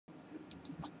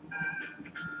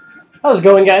How's it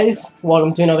going, guys?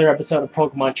 Welcome to another episode of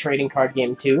Pokemon Trading Card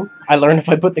Game 2. I learned if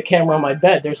I put the camera on my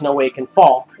bed, there's no way it can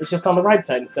fall. It's just on the right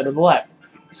side instead of the left.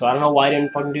 So I don't know why I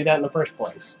didn't fucking do that in the first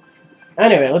place.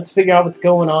 Anyway, let's figure out what's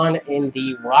going on in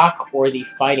the rock or the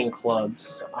fighting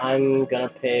clubs. I'm gonna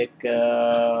pick,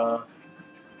 let's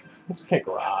pick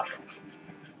rock.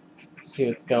 See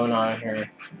what's going on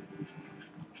here.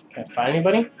 Can I find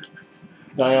anybody?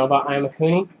 Do I know about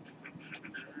Imakuni?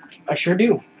 I sure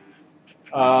do.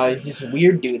 He's this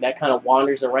weird dude that kind of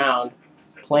wanders around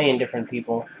playing different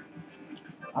people.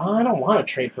 I don't want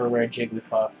to trade for a rare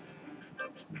Jigglypuff.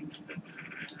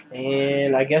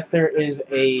 And I guess there is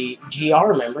a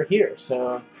GR member here,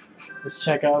 so let's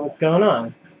check out what's going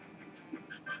on.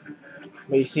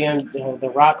 But you see him,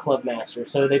 the Rock Club Master.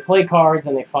 So they play cards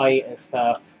and they fight and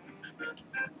stuff.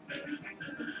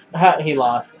 He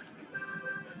lost.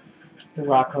 The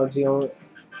Rock Club's the only...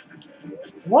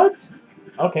 What?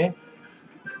 Okay.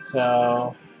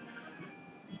 So,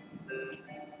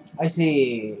 I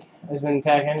see. Has been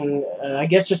attacking. I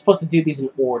guess you're supposed to do these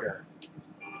in order.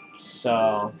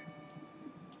 So,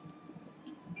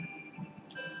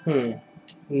 no,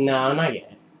 not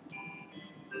yet.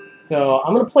 So,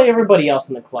 I'm gonna play everybody else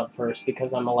in the club first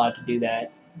because I'm allowed to do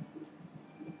that.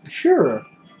 Sure.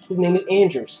 His name is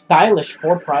Andrew. Stylish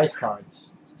 4 prize cards.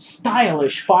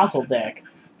 Stylish fossil deck.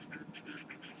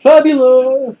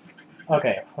 Fabulous.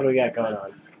 Okay, what do we got going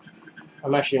on?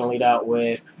 I'm actually going to lead out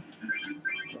with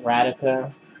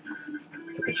Rattata.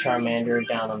 Put the Charmander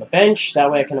down on the bench. That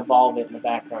way I can evolve it in the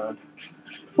background.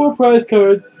 4 prize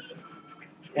cards.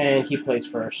 And he plays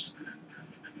first.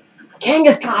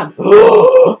 Kangaskhan!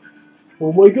 Oh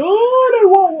my god, I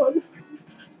want one!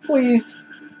 Please.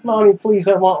 Mommy, please,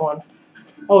 I want one.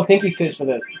 Oh, thank you, Fizz, for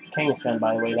the Kangaskhan,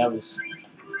 by the way. That was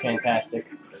fantastic.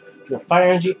 You have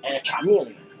Fire Energy and a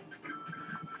Charmeleon.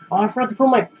 Oh, I forgot to put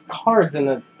my cards in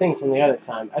the thing from the other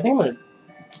time. I think I'm gonna...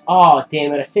 Oh,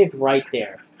 damn it, I saved right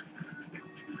there.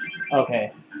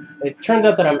 Okay. It turns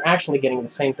out that I'm actually getting the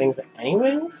same things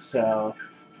anyway, so...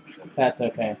 That's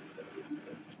okay.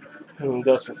 And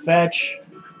goes for Fetch.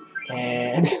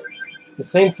 And... it's the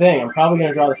same thing. I'm probably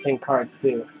gonna draw the same cards,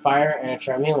 too. Fire and a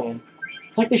Charmeleon.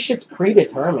 It's like this shit's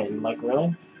predetermined. Like,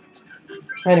 really?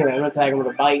 Anyway, I'm gonna tag him with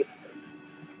a Bite.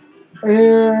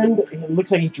 And it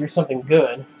looks like he drew something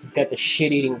good. He's got the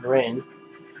shit-eating grin.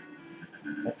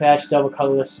 Attach double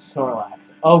colorless to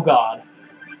Snorlax. Oh god.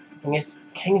 And his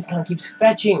Kangaskhan keeps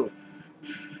fetching.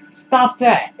 Stop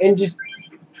that and just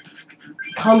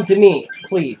come to me,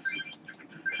 please.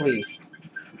 Please.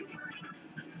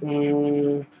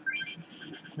 Use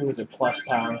a plus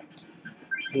power.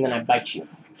 And then I bite you.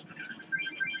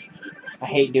 I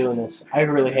hate doing this. I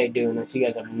really hate doing this. You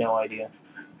guys have no idea.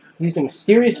 Used a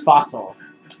mysterious fossil.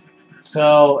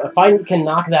 So, if I can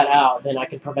knock that out, then I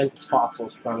can prevent his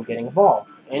fossils from getting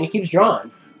evolved. And he keeps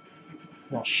drawing.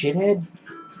 No shithead.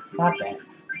 Stop that.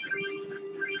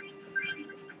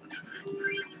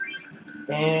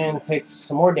 And takes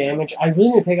some more damage. I really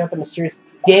need to take out the mysterious...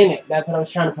 Damn it! That's what I was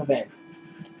trying to prevent.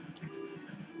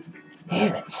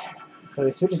 Damn it. So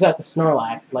he switches out to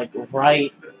Snorlax, like,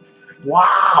 right...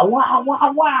 Wow! Wow!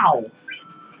 Wow! Wow!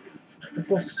 It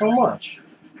does so much.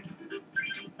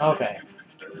 Okay.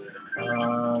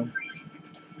 Let me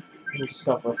just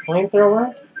go for a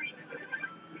Flamethrower.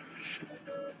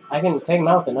 I can take him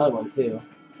out with another one, too.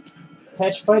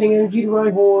 Attach Fighting Energy to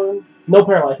Rhyhorn. No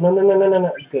Paralyze. No, no, no, no, no,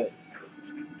 no. Good.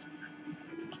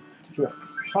 Do a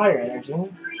Fire Energy.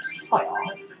 Fire.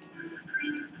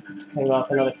 Take him out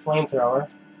with another Flamethrower.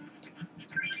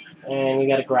 And we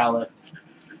got a Growlithe.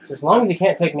 So as long as he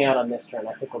can't take me out on this turn,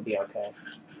 I think we'll be okay.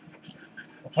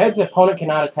 If Head's opponent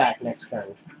cannot attack next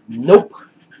turn. Nope.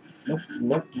 Nope,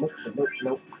 nope, nope, nope,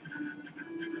 nope.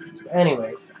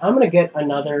 Anyways, I'm gonna get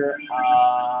another,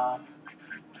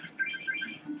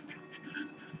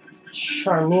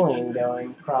 Charmeleon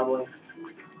going, probably.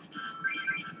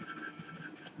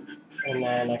 And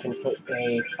then I can put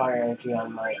a Fire Energy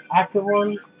on my active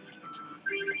one.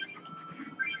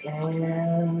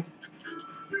 And...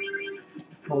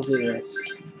 we'll do this.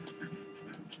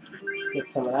 Get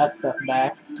some of that stuff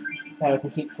back. Now we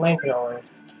can keep Flamethrowing.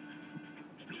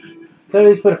 So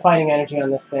we just put a Fighting Energy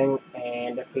on this thing,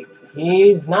 and if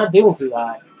he's not doing too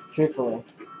hot, truthfully.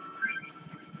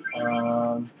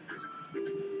 I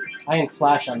can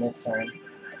Slash on this turn.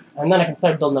 And then I can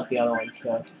start building up the other one,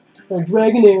 so...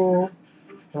 Dragonair!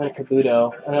 And then a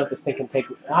Kabuto. I don't know if this thing can take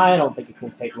me... I don't think it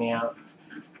can take me out.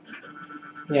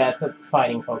 Yeah, it's a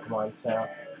fighting Pokemon, so...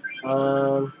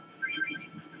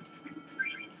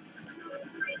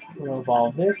 we'll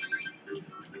evolve this.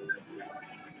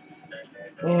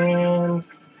 And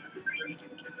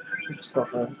Just go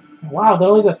for it. Wow, that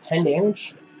only does 10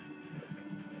 damage?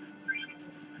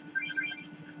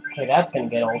 Okay, that's gonna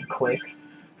get old quick.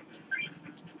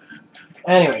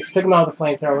 Anyways, took him out with the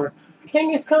flamethrower.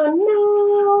 Kangaskhan,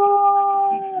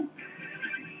 no!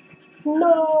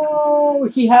 No!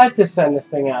 He had to send this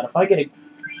thing out. If I get a...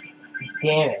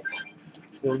 Damn it.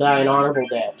 You'll die an honorable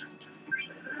death.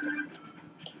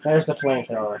 There's the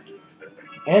flamethrower.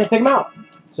 And I took him out.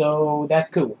 So, that's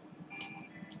cool.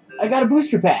 I got a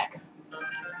booster pack.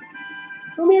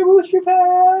 Come here, booster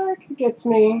pack! It gets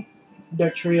me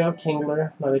Dark Trio,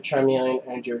 Kingler, another Charmeleon,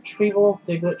 Energy Retrieval,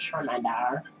 Diglett,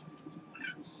 Charmander.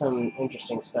 Some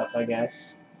interesting stuff, I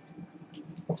guess.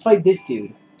 Let's fight this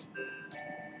dude.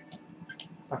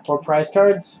 Our 4 prize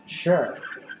cards? Sure.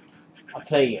 I'll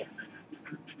play you.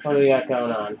 What do we got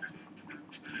going on?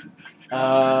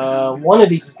 One of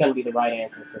these is going to be the right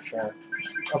answer for sure.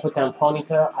 I'll put down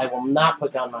Ponyta. I will not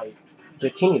put down my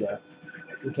Dratini, though,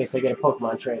 in case I get a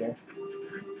Pokemon trader.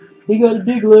 He got a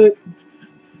Diglett.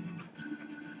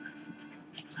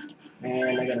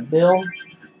 And I got a Bill.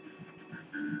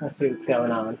 Let's see what's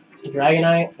going on.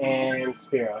 Dragonite and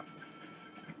Spearow.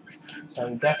 So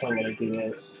I'm definitely going to do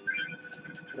this.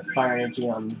 The Fire Energy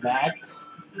on that.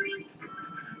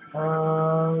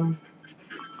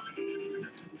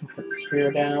 Put the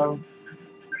Spearow down.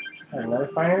 Another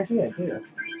Fire Energy? I do.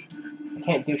 I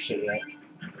can't do shit yet.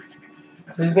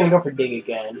 So he's going to go for Dig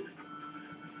again.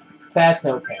 That's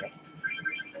okay.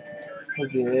 We'll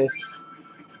do this.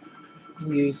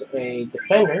 Use a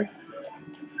Defender.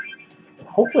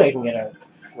 Hopefully I can get a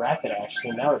Rapidash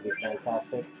soon. That would be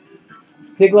fantastic.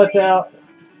 Diglett's out.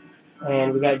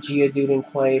 And we got Geodude in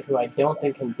play, who I don't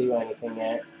think can do anything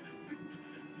yet.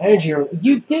 Energy...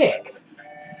 You dick!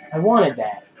 I wanted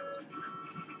that.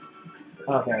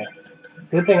 Okay.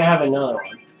 Good thing I have another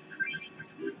one.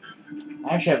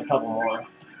 I actually have a couple more.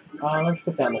 Let's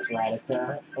put down this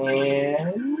Rattata.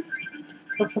 And...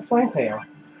 put the Flametail.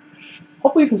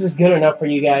 Hopefully this is good enough for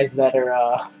you guys that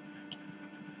are,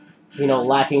 you know,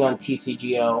 lacking on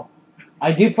TCGO.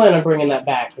 I do plan on bringing that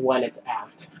back when it's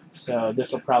out. So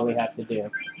this will probably have to do.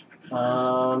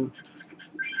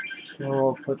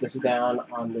 We'll put this down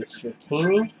on this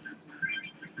Dratini.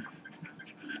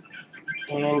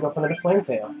 And go for another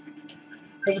Flametail.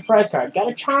 There's a prize card. Got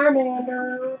a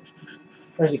Charmander!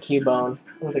 There's a Cubone.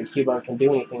 I don't think Cubone can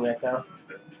do anything yet, though.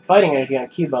 Fighting Energy on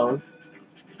Cubone.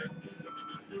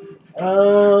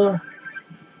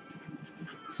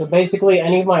 So basically,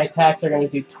 any of my attacks are going to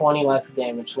do 20 less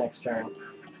damage next turn.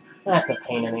 That's a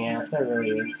pain in the ass, that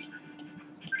really is.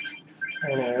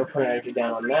 Anyway, we'll put energy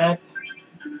down on that.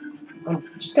 I'm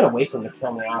just going to wait for him to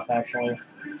kill me off, actually.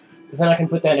 Because then I can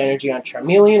put that energy on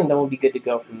Charmeleon, and then we'll be good to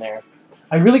go from there.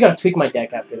 I really got to tweak my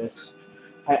deck after this.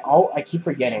 I keep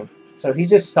forgetting. So he's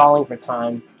just stalling for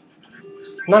time.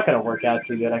 It's not going to work out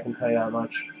too good, I can tell you that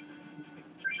much.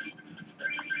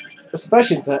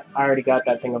 Especially since I already got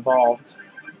that thing evolved.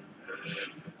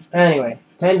 Anyway,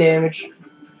 10 damage.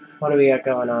 What do we got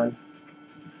going on?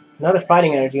 Another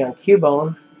fighting energy on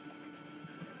Cubone.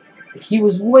 He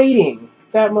was waiting!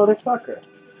 That motherfucker.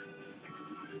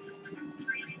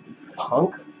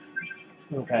 Punk.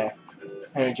 Okay.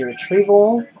 Energy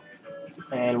retrieval.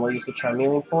 And we'll use the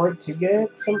Charmeleon for it to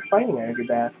get some fighting energy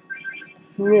back.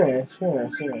 Yes,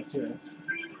 yes, yes, yes.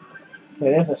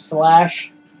 Okay, there's a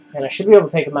Slash. And I should be able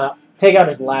to take out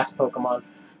his last Pokemon.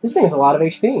 This thing has a lot of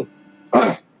HP.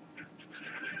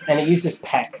 And it uses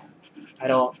Peck. I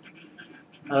don't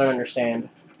understand.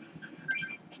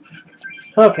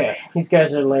 Okay, these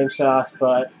guys are lame sauce,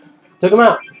 but took them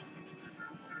out.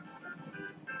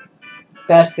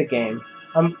 That's the game.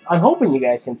 I'm hoping you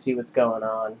guys can see what's going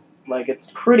on. Like,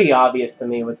 it's pretty obvious to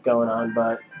me what's going on,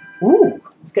 but ooh,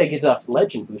 this guy gives off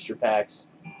Legend booster packs.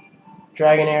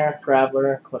 Dragonair,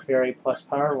 Graveler, Clefairy, Plus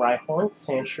Power, Rhyhorn,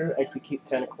 Sandshrew, Execute,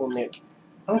 Tentacle, Nuke.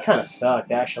 That kind of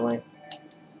sucked, actually.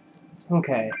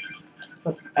 Okay,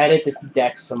 let's edit this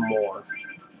deck some more.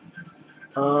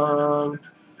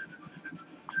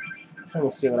 Let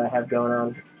me see what I have going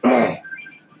on.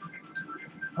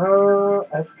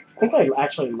 I think I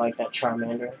actually like that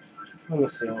Charmander. Let me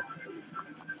see.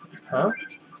 Huh?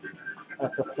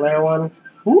 That's a Flare one.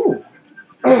 Ooh!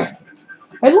 I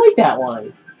like that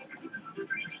one!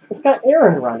 It's got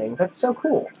Aaron running. That's so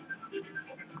cool.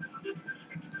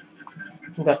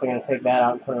 I'm definitely going to take that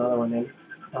out and put another one in.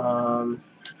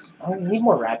 I need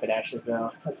more Rapidashes,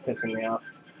 though. That's pissing me off.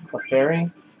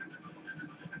 Clefairy?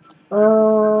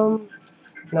 No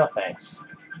thanks.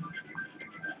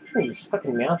 Ooh, these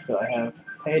fucking Meowth I have.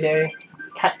 Payday,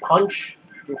 Cat Punch,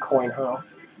 and Coin Hurl.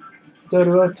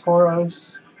 Doduo,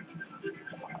 Tauros,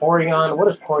 Porygon. What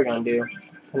does Porygon do?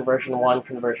 Conversion 1,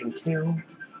 Conversion 2.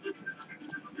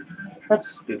 That's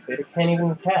stupid. It can't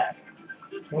even attack.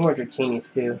 No more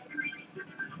Dratini's too.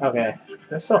 Okay.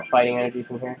 There's still fighting energies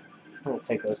in here. I'm gonna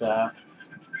take those out.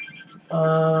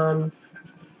 I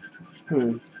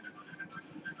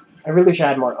really wish I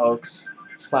had more Oaks.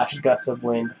 / Gusts of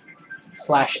Wind.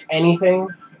 / anything.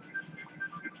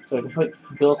 So I can put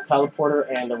Bill's Teleporter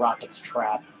and the Rocket's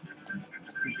Trap.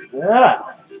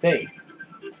 Ah! Save.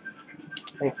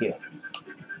 Thank you.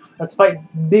 Let's fight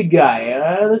big guy.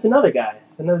 There's another guy.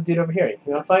 There's another dude over here. You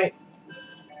wanna fight?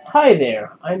 Hi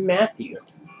there. I'm Matthew.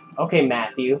 Okay,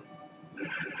 Matthew.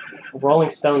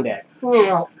 Rolling Stone deck.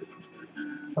 What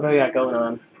do we got going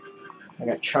on? I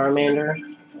got Charmander,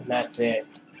 and that's it.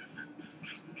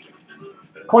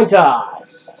 Coin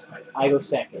toss! I go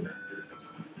second.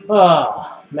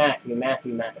 Oh, Matthew.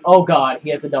 Oh god,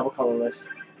 he has a double colorless.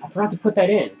 I forgot to put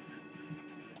that in.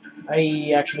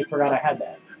 I actually forgot I had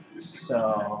that.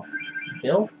 So,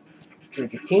 Bill?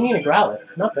 Dratini and a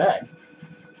Growlithe. Not bad.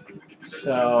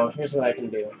 So, here's what I can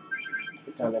do.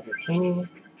 Put down the Dratini.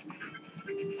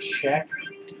 Check.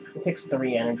 It takes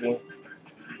 3 energy.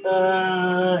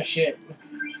 Shit.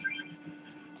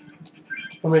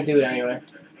 I'm gonna do it anyway.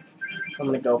 I'm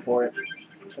gonna go for it.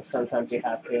 But sometimes you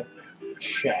have to.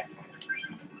 Check.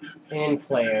 In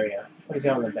play area. What is he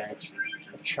on the bench?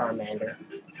 A Charmander.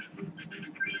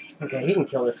 Okay, he can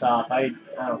kill this off. I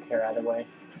don't care either way.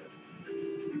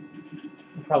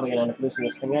 I'm probably gonna end up losing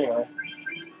this thing anyway.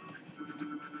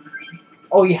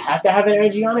 Oh, you have to have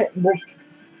energy on it? Well,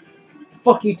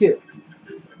 fuck you too.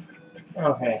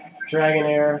 Okay,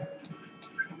 Dragonair.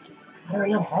 I don't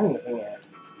not have anything yet.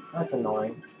 That's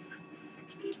annoying.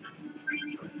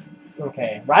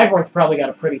 Okay, Rhyhorn's probably got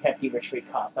a pretty hefty retreat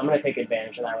cost. I'm gonna take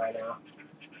advantage of that right now.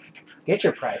 Get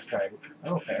your prize card. I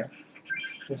don't care.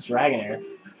 It's Dragonair.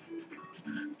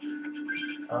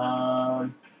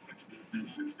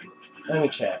 Let me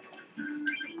check.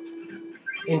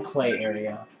 In play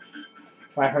area.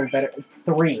 Rhyhorn better.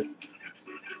 3.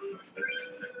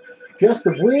 Gust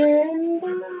of Wind!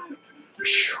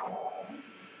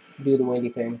 Do the windy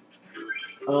thing.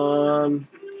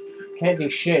 Can't do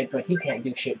shit, but he can't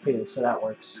do shit too, so that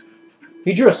works. If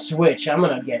he drew a switch, I'm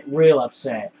gonna get real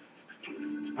upset.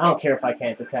 I don't care if I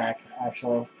can't attack,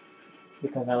 actually.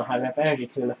 Because I don't have enough energy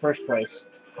to in the first place.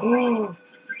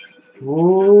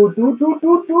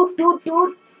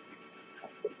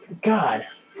 God.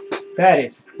 That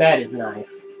is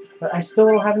nice. But I still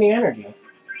don't have any energy.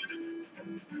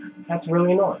 That's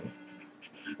really annoying.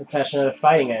 Attach another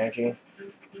fighting energy.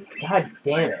 God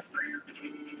damn it.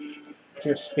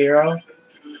 Your Spearow?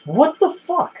 What the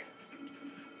fuck?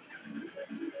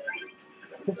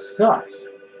 This sucks.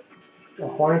 A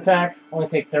Horn Attack? Only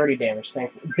take 30 damage,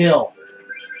 thank you. Bill!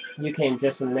 You came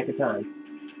just in the nick of time.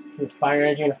 With Fire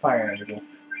Energy and a Fire Energy.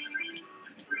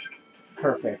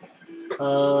 Perfect.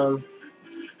 I'm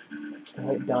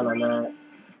done on that.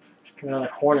 Another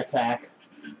Horn Attack.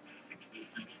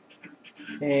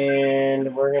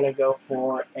 And we're gonna go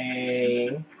for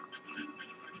a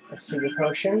Super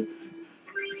Potion.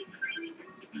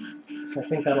 So I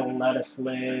think that'll let us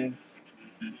live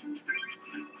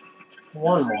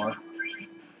 1 more.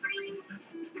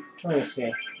 Let me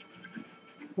see.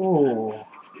 Ooh.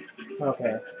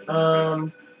 Okay.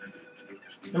 I'm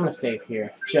gonna save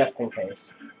here, just in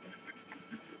case.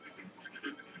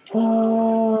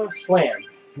 Slam.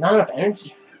 Not enough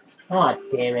energy? Aw, oh,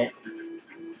 damn it.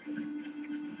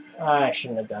 I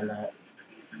shouldn't have done that.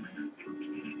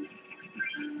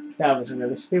 That was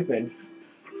really stupid.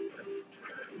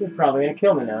 You're probably gonna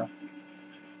kill me now.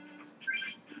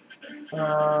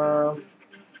 How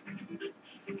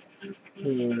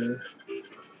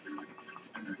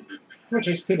much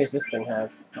HP does this thing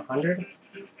have? 100?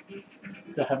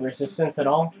 Does it have resistance at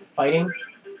all to fighting?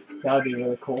 That would be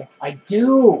really cool. I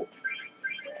do!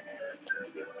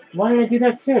 Why didn't I do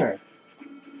that sooner?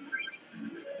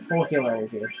 Full heal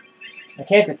energy. I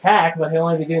can't attack, but he'll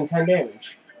only be doing 10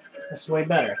 damage. That's way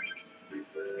better.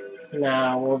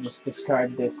 Now we'll just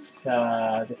discard this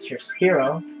this here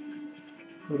Spearow.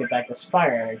 We'll get back this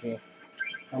fire energy.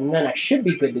 And then I should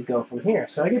be good to go from here.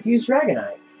 So I get to use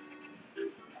Dragonite.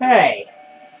 Hey!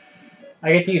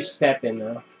 I get to use Step In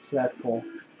though, so that's cool.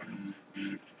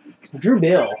 Drew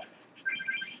Bill.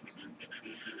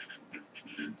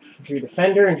 Drew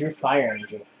Defender and drew Fire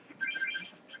Energy.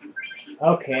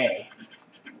 Okay.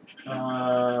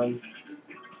 What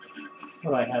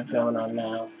do I have going on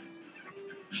now?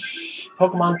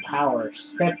 Pokemon Power.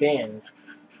 Step In.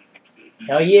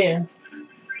 Hell yeah.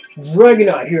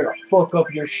 Dragonite here to fuck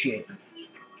up your shit.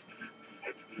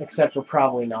 Except for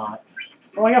probably not.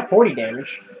 Oh, I got 40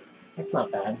 damage. That's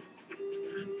not bad.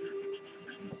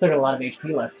 I still got a lot of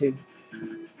HP left, too.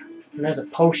 And there's a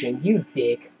potion. You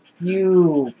dick.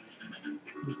 You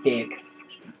dick.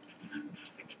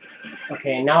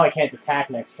 Okay, now I can't attack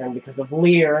next turn because of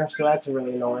Leer, so that's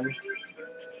really annoying.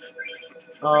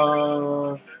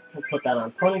 We'll put that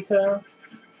on Ponyta.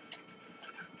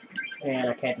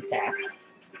 And I can't attack.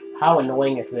 How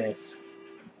annoying is this?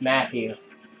 Matthew.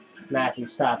 Matthew,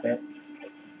 stop it.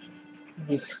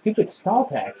 These stupid stall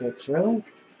tactics, really?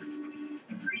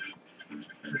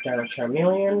 Put down a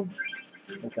Charmeleon.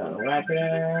 Put down a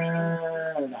Rapidash.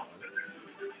 That one.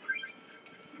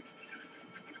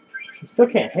 He still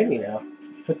can't hit me, though.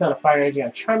 Puts on a Fire Energy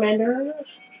on Charmander.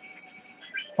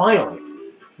 Finally.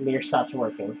 Leer stops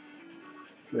working.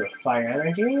 Do a Fire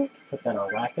Energy. Put that on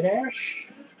Rapidash.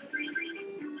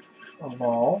 A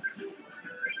Ball.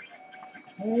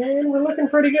 And we're looking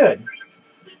pretty good.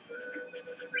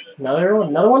 Another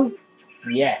one?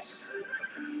 Yes.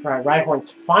 Alright,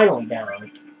 Rhyhorn's finally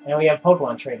down. And we have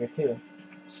Pokemon Trader, too.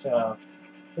 So,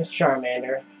 this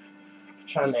Charmander.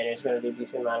 Charmander's going to do a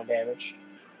decent amount of damage.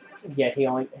 Yet he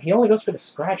only goes for the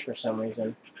scratch for some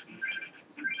reason.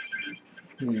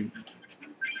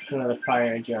 Another Fire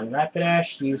Energy on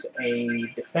Rapidash. Use a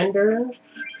Defender.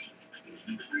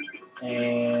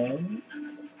 And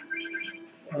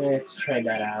let's trade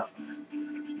that out.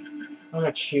 I'm going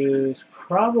to choose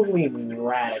probably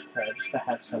Rattata just to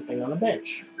have something on the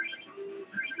bench.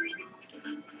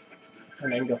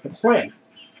 And then go for the Slam.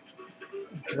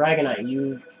 Dragonite,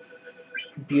 you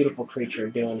beautiful creature,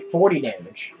 doing 40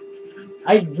 damage.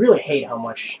 I really hate how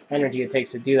much energy it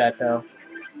takes to do that, though.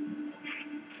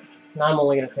 Now I'm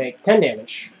only going to take 10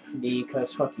 damage,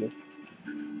 because fuck you.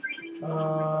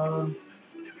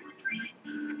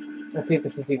 Let's see if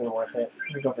this is even worth it.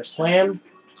 We go for Slam.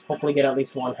 Hopefully get at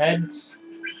least one heads.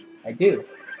 I do.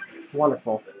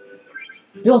 Wonderful.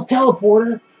 Bill's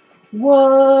Teleporter?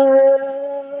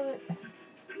 What?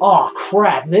 Oh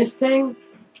crap, this thing?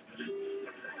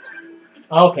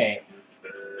 Okay.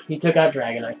 He took out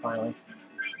Dragonite finally.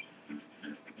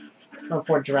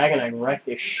 Before Dragonite wrecked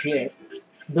this shit.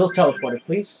 Bill's Teleporter,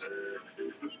 please.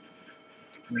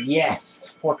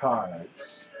 Yes! 4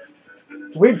 cards.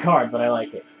 Weird card, but I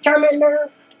like it. Charmander!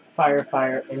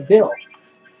 Fire, and Bill.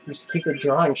 Just keep the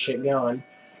drawing shit going.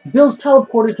 Bill's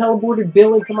Teleporter teleported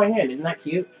Bill into my hand. Isn't that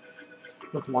cute?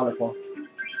 That's wonderful.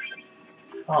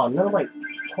 Oh, none of my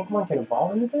Pokemon can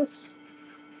evolve into this?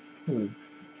 I'm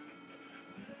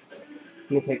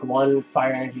going to take one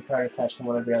Fire Energy card attached to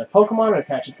one of your other Pokemon and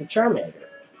attach it to Charmander.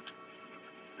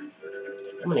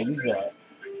 I'm going to use that.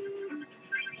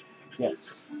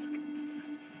 Yes.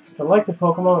 Select the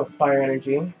Pokemon with Fire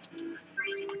Energy.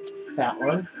 That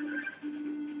one.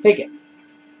 Take it.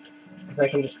 Because I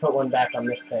can just put one back on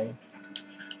this thing.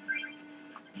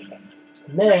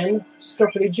 And then, just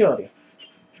go for the Agility.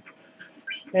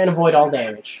 And avoid all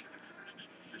damage.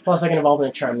 Plus I can evolve in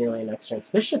a Charmeleon next turn.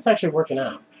 So this shit's actually working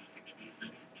out.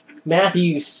 Matthew,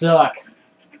 you suck.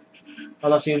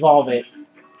 Unless you evolve it.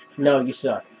 No, you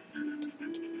suck.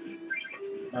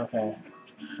 Okay.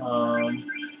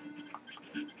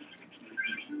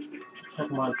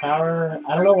 Pokemon Power.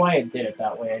 I don't know why I did it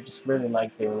that way. I just really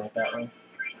like doing it that way.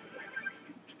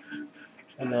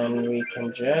 And then we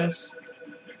can just...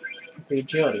 the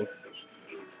Agility.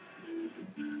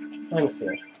 Let me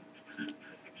see.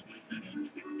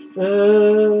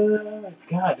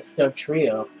 God, this Doug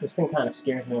Trio. This thing kind of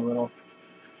scares me a little.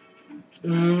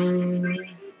 No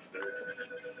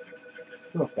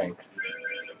think.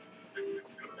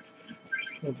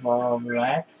 Evolve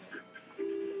that.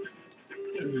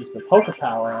 Use the Poke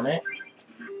Power on it.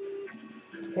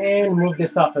 And move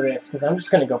this off of this, because I'm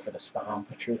just going to go for the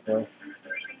Stomp, truthfully.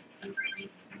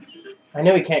 I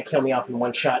know he can't kill me off in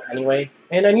one shot anyway,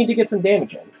 and I need to get some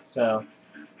damage in, so...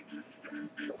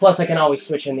 Plus, I can always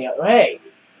switch in the other... Hey!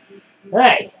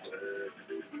 Hey!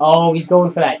 Oh, he's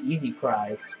going for that easy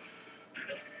prize.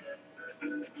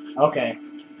 Okay.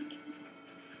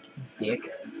 Dick.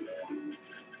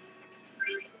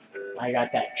 I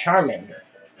got that Charmander.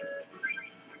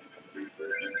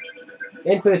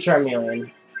 Into the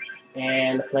Charmeleon.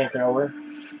 And the Flamethrower.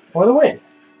 For the win.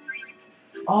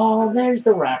 Oh, there's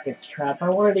the Rockets trap. I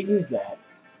wanted to use that.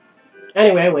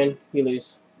 Anyway, I win. You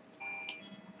lose.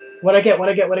 What'd I get?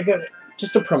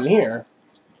 Just a Premier.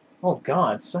 Oh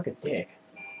god, suck a dick.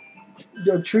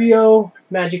 The Trio,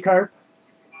 Magikarp,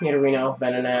 Nidorino,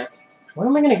 Venonat. When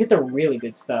am I gonna get the really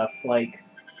good stuff? Like,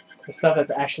 the stuff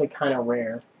that's actually kind of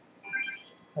rare.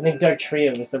 I think Dark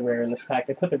Trio was the rare in this pack.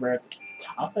 They put the rare at the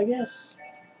top, I guess?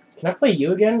 Can I play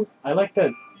you again? I like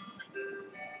the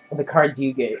cards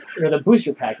you gave, or the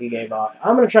booster pack you gave off.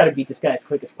 I'm going to try to beat this guy as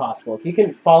quick as possible. If you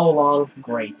can follow along,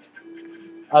 great.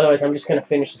 Otherwise, I'm just going to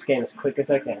finish this game as quick as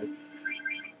I can.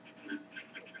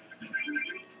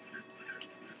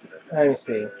 Let me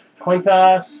see. Coin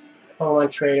toss,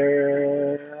 Pokemon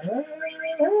Trader.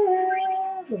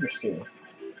 Let me see.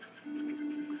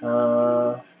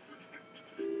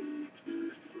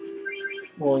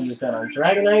 We'll use that on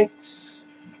Dragonite.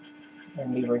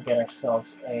 And we will get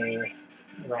ourselves a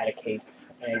Eradicate.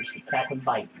 And just attack with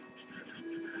Bite.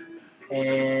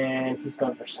 And he's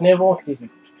going for Snivel because he's a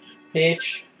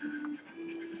bitch.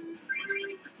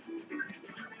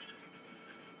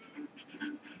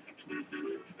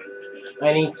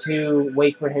 I need to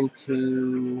wait for him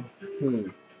to...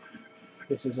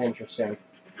 This is interesting.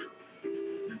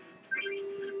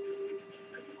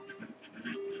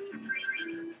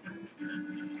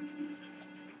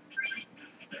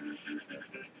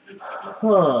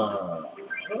 Huh.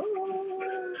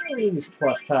 I'll use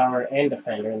plus power and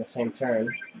defender in the same turn.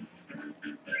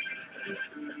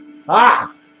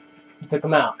 Ah! I took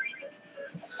him out.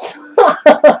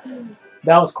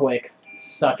 That was quick.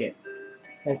 Suck it.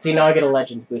 And see, now I get a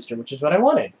Legends booster, which is what I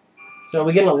wanted. So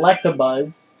we get an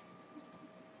Electabuzz.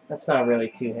 That's not really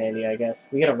too handy, I guess.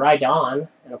 We get a Rhydon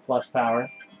and a plus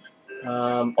power.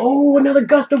 Oh, another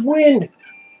Gust of Wind!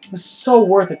 It was so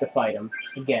worth it to fight him.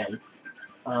 Again.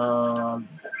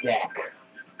 Deck.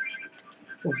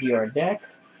 Let's view our deck.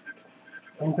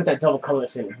 And put that double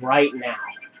colorless in right now.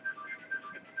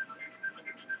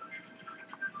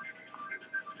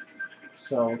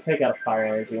 So we'll take out a Fire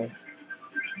Energy.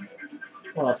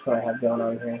 What else do I have going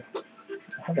on here?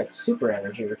 I have that Super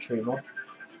Energy Retrieval.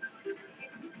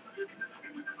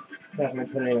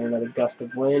 Definitely put in another Gust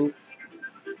of Wind.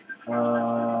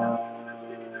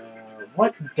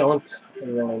 What don't I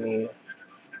really need?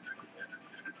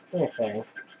 Anything.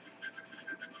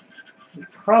 You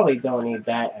probably don't need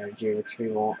that Energy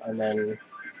Retrieval, and then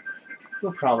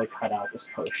we'll probably cut out this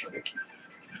potion.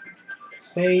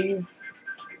 Save?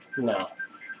 No.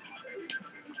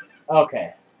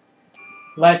 Okay.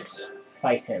 Let's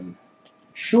fight him.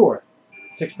 Sure.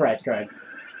 6 prize cards.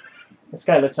 This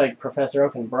guy looks like Professor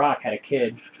Oak and Brock had a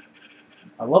kid.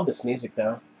 I love this music,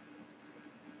 though.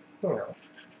 Oh.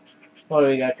 What do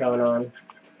we got going on?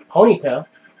 Ponyta.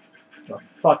 A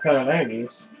fuck ton of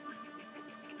energies.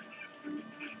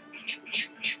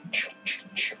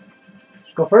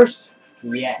 Go first?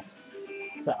 Yes.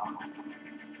 So,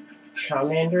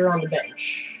 Charmander on the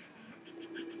bench.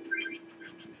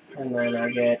 And then I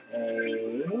get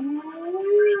a...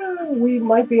 We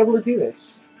might be able to do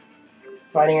this.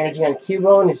 Fighting Energy on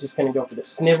Cubone is just going to go for the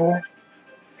Snivel.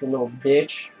 It's a little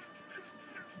bitch.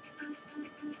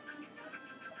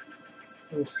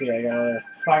 Let me see, I got a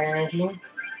Fire Energy.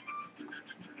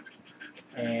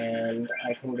 And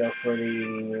I can go for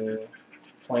the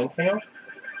Flame Tail.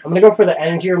 I'm going to go for the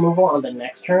energy removal on the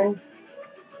next turn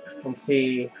and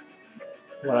see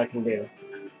what I can do.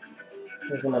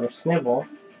 There's another Snivel.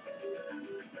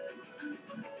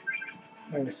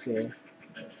 Let me see.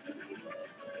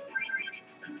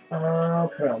 I'll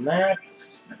put on that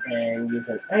and use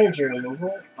an energy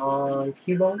removal on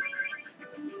Cubone.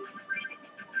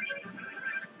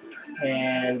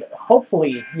 And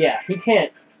hopefully, yeah, he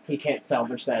can't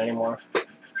salvage that anymore.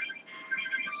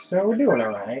 So we're doing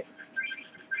alright.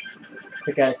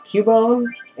 Take out his Cubone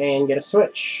and get a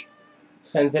switch.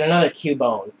 Sends in another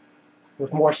Cubone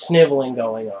with more sniveling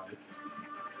going on.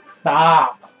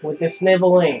 Stop with the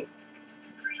sniveling.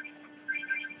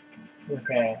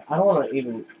 Okay, I don't want to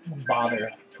even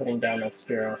bother putting down that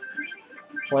Spearow.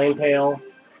 Flame Tail.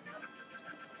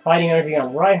 Fighting Energy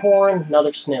on Rhyhorn,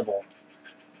 another Snivel.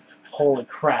 Holy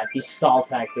crap, these stall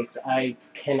tactics. I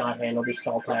cannot handle these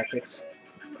stall tactics.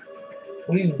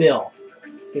 Use Bill.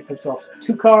 Gets himself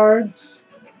 2 cards.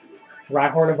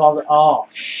 Rhyhorn involved. Oh,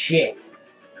 shit.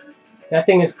 That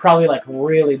thing is probably, like,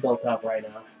 really built up right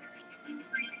now.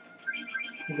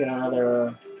 Get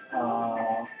another,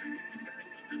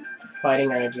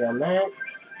 Fighting Energy on that.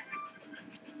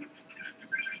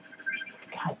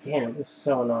 God damn it, this is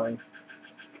so annoying.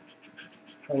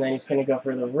 And then he's going to go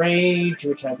for the Rage,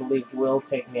 which I believe will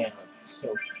take me out.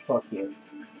 So, fuck you.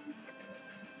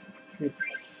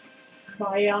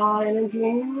 Fire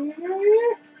Energy.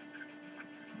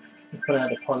 Put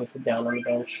another Ponyta down on the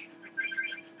bench.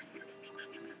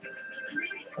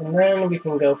 And then we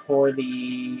can go for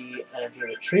the Energy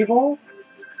Retrieval.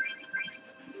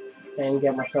 And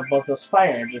get myself both those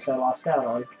Fire Energies I lost out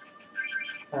on.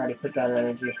 I already put down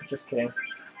Energy, just kidding.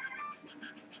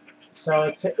 So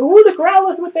it's... Ooh, the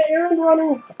Growlithe with the Errand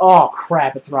running! Oh,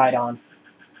 crap, it's Rhydon.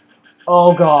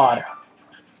 Oh, God.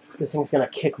 This thing's gonna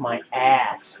kick my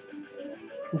ass.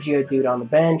 Geodude on the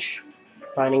bench.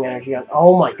 Finding Energy on...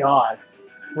 Oh, my God.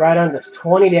 Rhydon does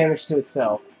 20 damage to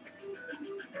itself.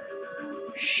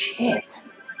 Shit.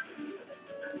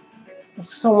 That's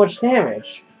so much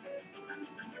damage.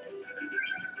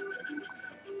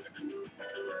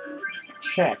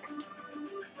 check.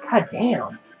 God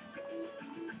damn.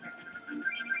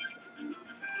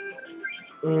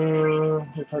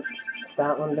 Put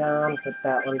that one down, put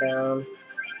that one down.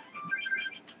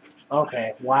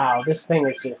 Okay, wow, this thing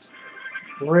is just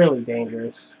really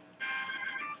dangerous.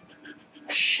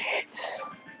 Shit.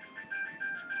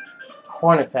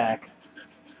 Horn attack.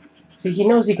 See, he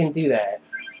knows he can do that.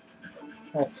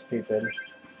 That's stupid.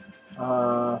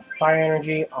 Fire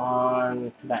energy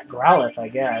on that Growlithe, I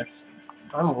guess.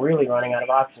 I'm really running out of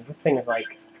options. This thing is,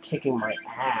 like, kicking my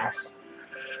ass.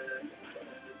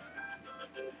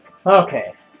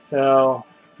 Okay, so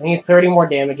I need 30 more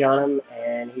damage on him,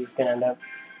 and he's gonna end up...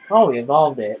 Oh, we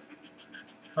evolved it.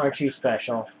 Aren't you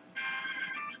special?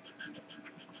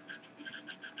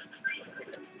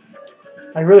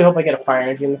 I really hope I get a fire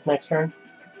energy in this next turn.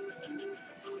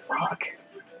 Fuck.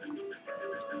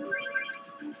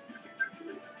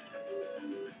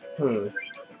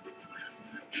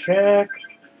 Check.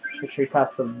 Retreat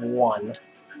cost of 1.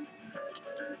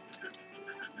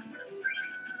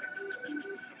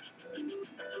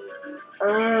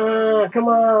 Come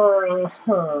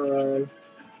on.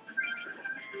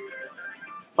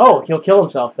 Oh, he'll kill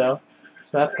himself, though.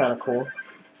 So that's kind of cool.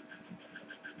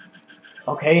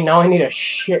 Okay, now I need a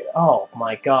shit... Oh,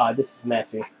 my god, this is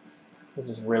messy. This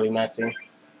is really messy.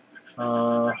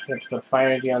 I have to put fire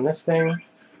energy on this thing.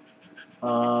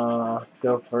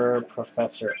 Go for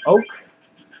Professor Oak.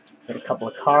 Get a couple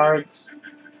of cards.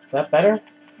 Is that better?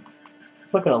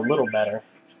 It's looking a little better.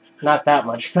 Not that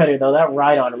much better, though. That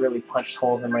Rhydon really punched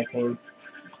holes in my team.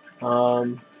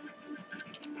 Pokemon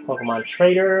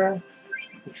Trader.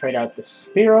 Trade out the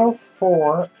Spearow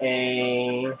for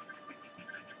a...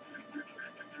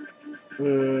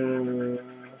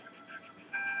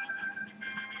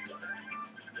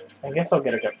 I guess I'll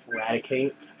get a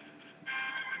Eradicate.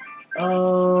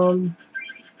 Oh,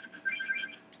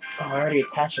 I already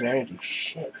attached an energy.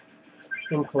 Shit.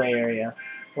 In play area.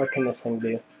 What can this thing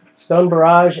do? Stone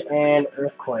Barrage and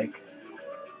Earthquake.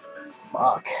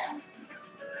 Fuck.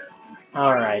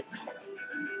 Alright.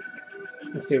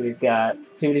 Let's see what he's got.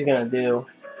 Let's see what he's gonna do.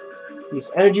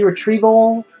 Used Energy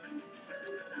Retrieval.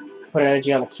 Put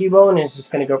energy on the Cubone, and he's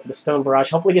just gonna go for the Stone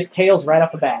Barrage. Hopefully gets Tails right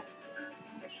off the bat.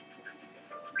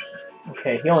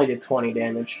 Okay, he only did 20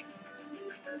 damage.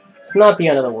 It's not the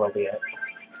end of the world yet.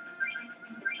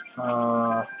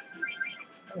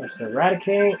 There's the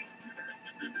Eradicate.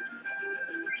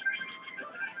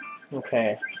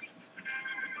 Okay.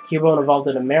 Cubone evolved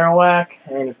into Marowak,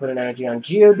 and he put an energy on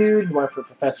Geodude. Went for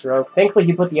Professor Oak. Thankfully,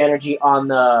 he put the energy on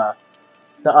the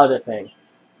other thing,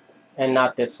 and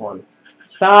not this one.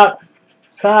 Stop!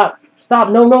 Stop! Stop!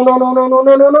 No! No! No! No! No! No!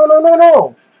 No! No! No! No! No!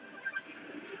 No!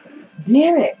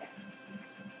 Damn it!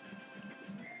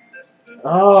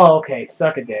 Oh, okay.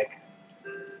 Suck a dick.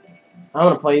 I'm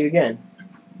gonna play you again.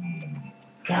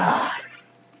 God.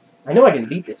 I know I can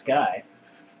beat this guy.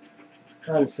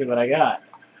 Let me see what I got.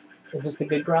 Is this the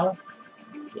good Growlithe?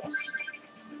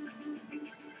 Yes.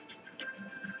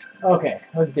 Okay,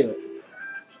 let's do it.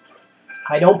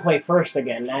 I don't play first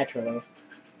again, naturally.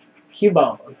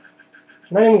 Cubone. I'm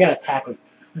not even gonna attack with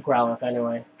Growlithe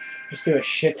anyway. Just do a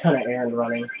shit ton of errand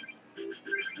running.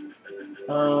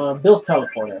 Bill's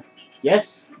Teleporter.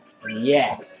 Yes?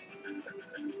 Yes.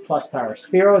 Plus power.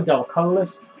 Spearow, double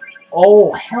colorless.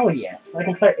 Oh, hell yes. I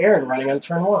can start errand running on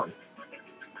turn 1.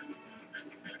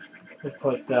 We'll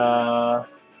put,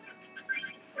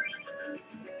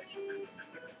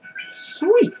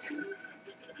 Sweet!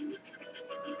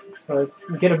 So let's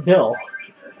get a Bill.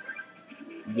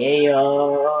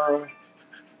 Yeah!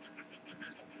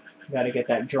 Gotta get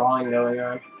that drawing going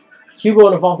on.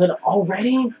 Cubone evolved it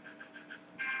already?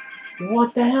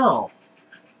 What the hell?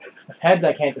 With heads,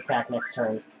 I can't attack next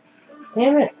turn.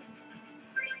 Damn it!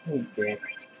 You dick.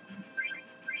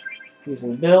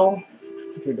 Using Bill,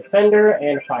 your Defender,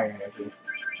 and Fire Energy.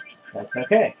 That's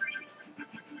okay.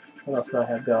 What else do I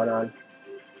have going on?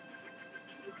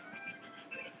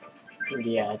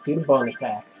 Yeah, do the bone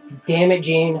attack. Damn it,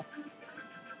 Gene.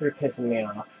 You're pissing me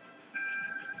off.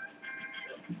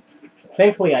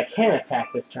 Thankfully, I can attack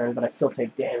this turn, but I still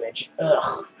take damage.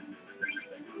 Ugh.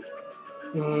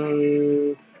 Let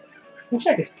me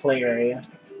check his play area.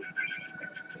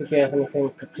 See if he has anything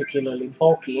particularly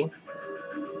bulky.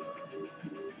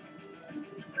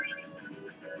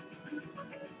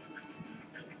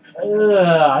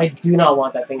 I do not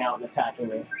want that thing out and attacking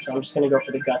me. So I'm just going to go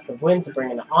for the Gust of Wind to bring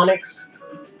in the Onyx.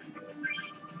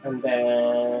 And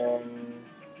then...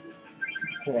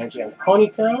 energy on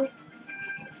Ponytail.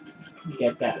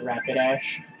 Get that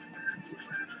Rapidash.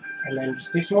 And then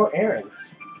just do some more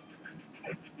errands.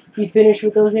 You finished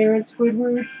with those errands,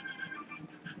 Squidward?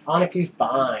 Onyx used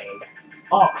Bind.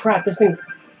 Oh crap, this thing...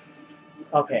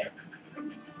 Okay.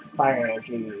 Fire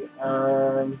energy.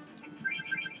 I'm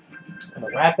a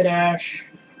Rapidash.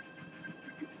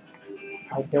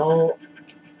 I don't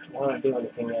want to do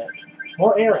anything yet.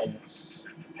 More errands.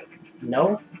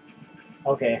 No?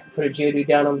 Okay, put a Geodude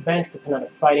down on the bench, gets another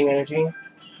fighting energy.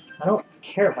 I don't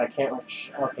care if I can't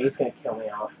reach... Okay, he's gonna kill me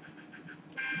off.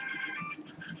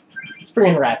 Let's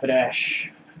bring in Rapidash.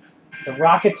 The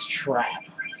Rocket's Trap.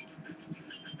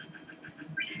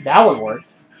 That one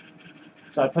worked.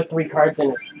 So I put 3 cards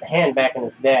in his hand back in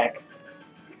his deck.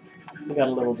 We got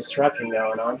a little disruption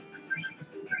going on.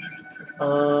 I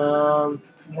don't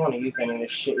want to use any of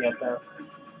this shit yet, though.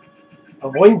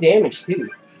 Avoid damage, too.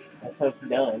 That's how it's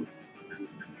done.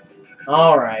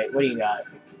 Alright, what do you got?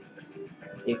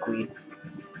 Dickweed.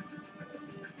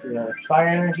 Another fire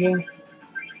energy.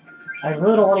 I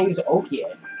really don't want to use Oak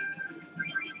yet.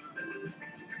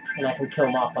 And I can kill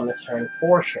him off on this turn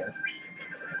for sure.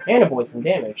 And avoid some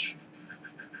damage.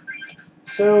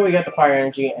 So we got the fire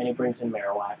energy, and he brings in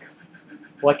Marowak.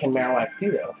 What can Marowak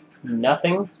do, though?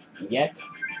 Nothing yet.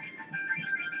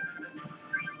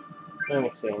 Let me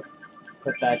see.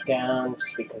 Put that down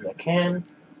just because I can.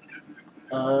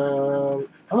 I'm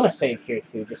going to save here,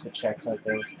 too, just to check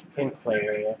something. In play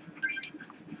area.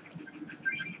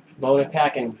 Bone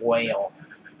attack and Whale.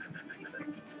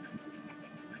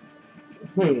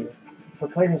 For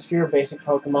players with fewer basic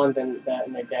Pokemon than that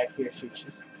in their deck, he or she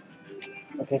chooses.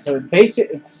 Okay, so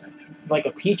it's like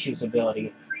a Pichu's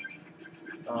ability.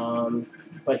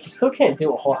 But he still can't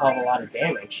do a whole hell of a lot of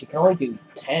damage. He can only do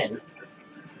 10.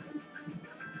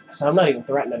 So I'm not even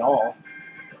threatened at all.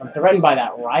 I'm threatened by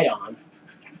that Rhydon.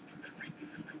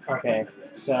 Okay,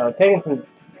 so taking some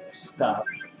stuff.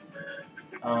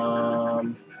 I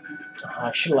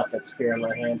should have left that spear in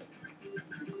my hand.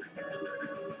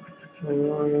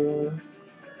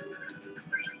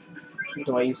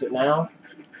 Do I use it now?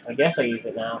 I guess I use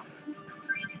it now.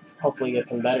 Hopefully get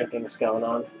some better things going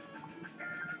on.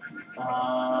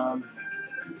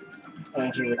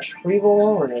 Energy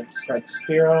retrieval. We're going to discard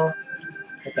Spearow.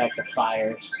 Put back the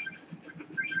fires.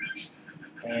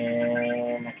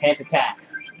 And I can't attack.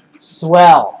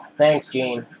 Swell. Thanks,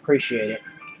 Gene. Appreciate it.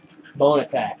 Bone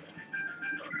attack.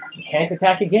 Can't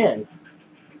attack again.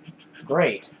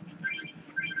 Great.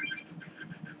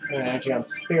 And energy on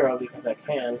Spearow because I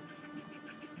can.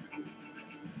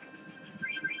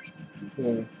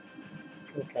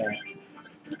 Okay.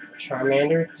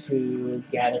 Charmander to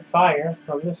gather fire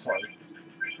from this one.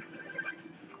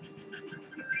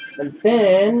 And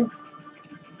then...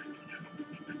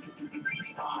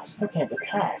 Oh, I still can't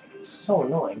attack. It's so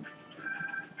annoying.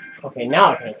 Okay,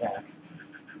 now I can attack.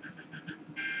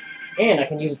 And I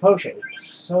can use a potion.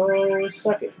 So,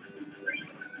 suck it.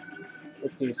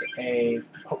 Let's use a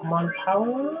Pokemon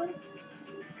Power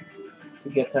to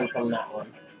get some from that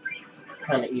one.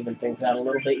 Kind of even things out a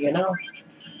little bit, you know?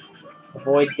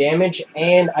 Avoid damage,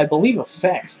 and I believe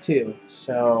effects, too.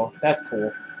 So, that's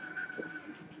cool.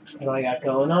 What do I got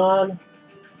going on?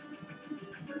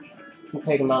 I'll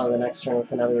take him out of the next turn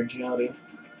with another agility.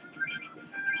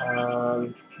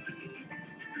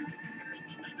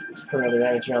 Let's put another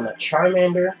energy on the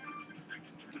Charmander.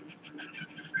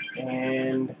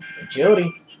 And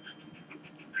agility.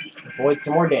 Avoid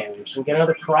some more damage. And get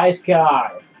another prize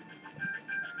card.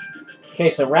 Okay,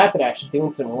 so Rapidash is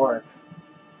doing some work.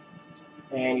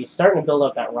 And he's starting to build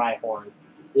up that Rhyhorn.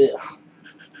 Ugh.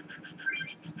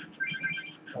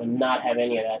 I'll not have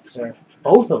any of that, sir.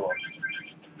 Both of them.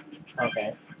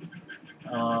 Okay.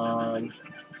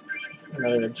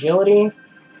 Another agility.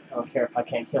 I don't care if I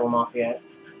can't kill him off yet.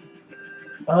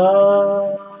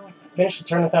 Finish the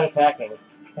turn without attacking.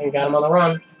 And got him on the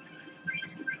run.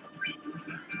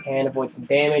 And avoid some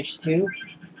damage, too.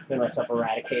 Get myself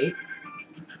Eradicate.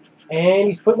 And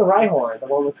he's putting the Rhyhorn, the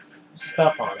one with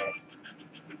stuff on it.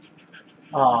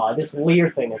 Aw, this Leer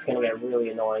thing is going to get really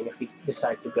annoying if he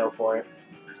decides to go for it.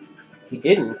 He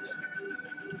didn't.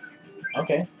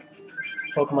 Okay.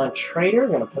 Pokemon Trader.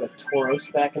 Going to put a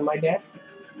Tauros back in my deck.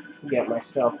 Get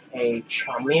myself a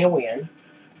Charmeleon.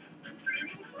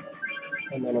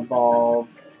 And then evolve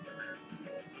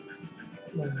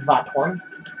that one.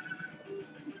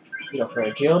 Go for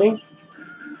agility.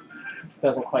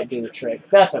 Doesn't quite do the trick.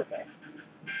 That's okay.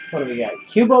 What do we got?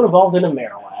 Cubone evolved into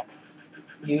Marowak.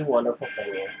 You wonderful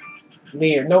thing here.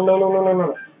 Leer. No, no, no, no, no,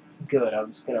 no. Good. I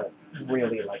was gonna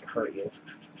really, like, hurt you.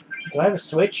 Do I have a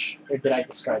switch? Or did I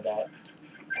discard that?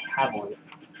 I have one.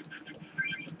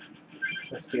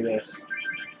 Let's do this.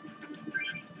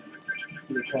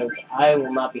 Because I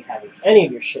will not be having any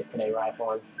of your shit today,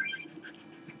 Rhyhorn.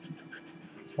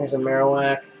 There's a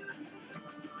Marowak.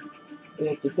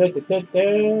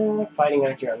 Fighting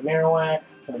energy on Marowak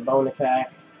for the bone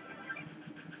attack.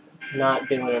 Not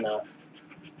doing enough.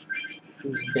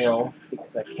 Use Bill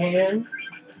because I can.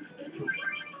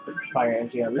 Fire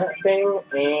energy on that thing,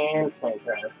 and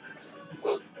flamethrower.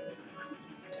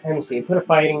 Let me see. Put a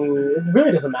fighting. It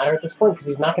really doesn't matter at this point because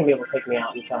he's not going to be able to take me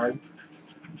out in time.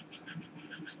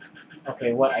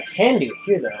 Okay, what I can do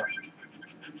here though,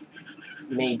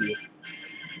 maybe.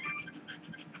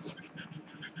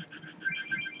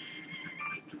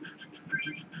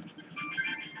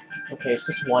 Okay, it's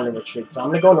just one to retreat, so I'm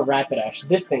going to go into Rapid Ash.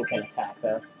 This thing can attack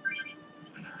though.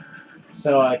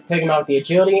 So I take him out with the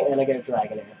agility, and I get a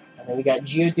Dragonair. And then we got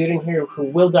Geodude in here who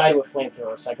will die to a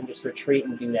flamethrower, so I can just retreat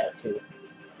and do that too.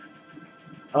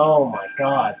 Oh my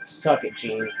god, suck it,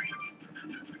 Gene.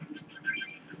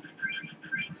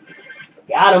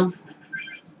 Got him.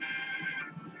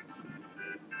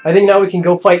 I think now we can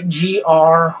go fight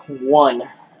GR1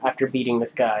 after beating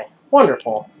this guy.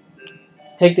 Wonderful.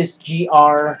 Take this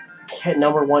GR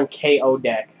number 1 KO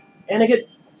deck. And I get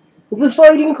the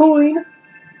fighting coin.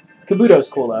 Kabuto's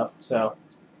cool though, so.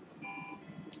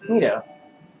 Neato.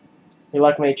 Your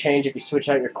luck may change if you switch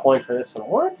out your coin for this one.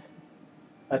 What?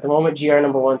 At the moment, GR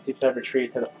number 1 seems to have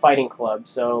retreated to the Fighting Club,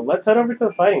 so let's head over to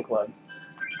the Fighting Club.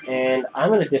 And I'm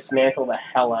going to dismantle the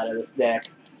hell out of this deck.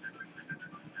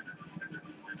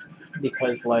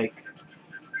 Because, like...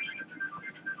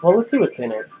 Well, let's see what's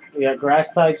in it. We got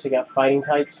grass types, we got fighting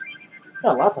types. We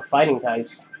got lots of fighting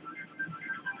types.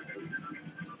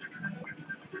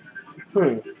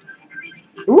 Ooh,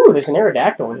 there's an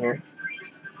Aerodactyl in here.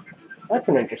 That's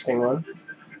an interesting one.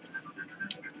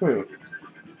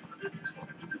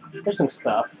 There's some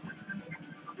stuff.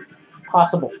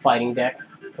 Possible fighting deck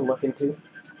to look into.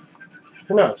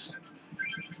 Who knows?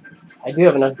 I do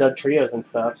have enough Dug Trios and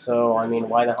stuff, so, I mean,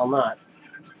 why the hell not?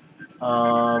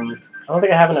 I don't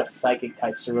think I have enough Psychic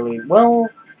types to really... Well,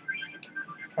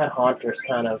 that Haunter's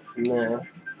kind of meh.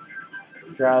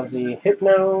 Drowsy,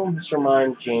 Hypno, Mr.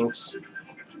 Mime, Jinx.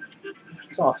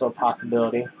 It's also a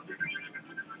possibility.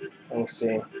 Let me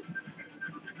see.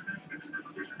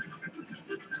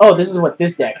 Oh, this is what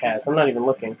this deck has. I'm not even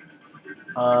looking.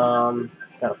 It's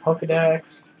got a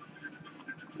Pokedex.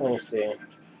 Let me see.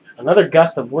 Another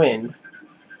Gust of Wind.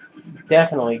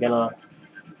 Definitely gonna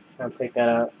take that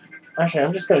out. Actually,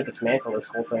 I'm just gonna dismantle this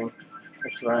whole thing.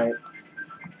 That's right.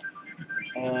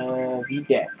 And the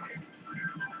deck.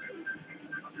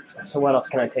 So what else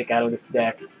can I take out of this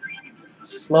deck?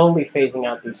 Slowly phasing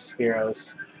out these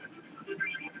Spearows.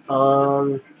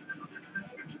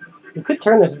 We could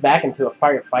turn this back into a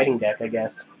firefighting deck, I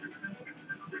guess.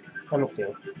 Let me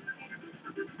see.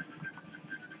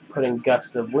 Put in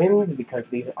Gusts of Wind, because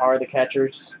these are the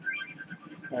catchers.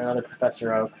 And another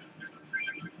Professor Oak.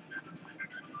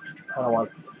 I don't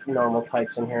want normal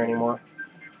types in here anymore.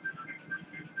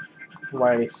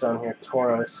 Why are these still in here?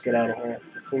 Tauros, get out of here.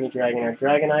 See me Dragon or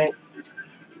Dragonite.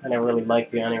 I never really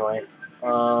liked you anyway.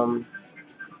 What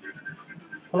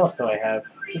else do I have?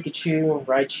 Pikachu,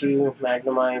 Raichu,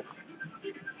 Magnemite.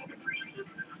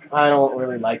 I don't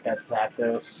really like that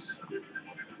Zapdos.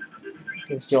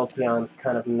 This Jolteon's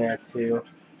kind of meh too.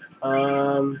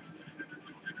 Don't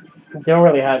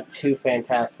really have two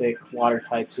fantastic water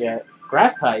types yet.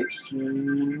 Grass types?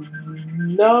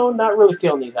 No, not really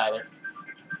feeling these either.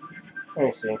 Let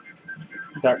me see.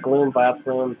 Dark Gloom,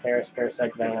 Bioplume,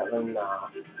 Parasect, Vanillin, nah.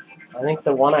 I think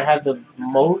the one I have the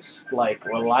most, like,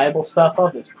 reliable stuff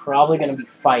of is probably going to be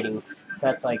Fighting, so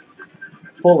that's, like,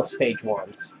 full of stage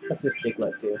 1s. Let's just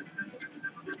Diglett do.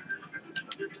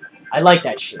 I like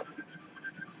that shit.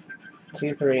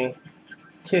 2, 3,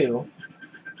 2.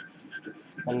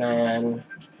 And then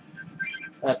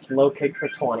that's low kick for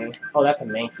 20. Oh, that's a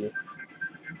Mankey.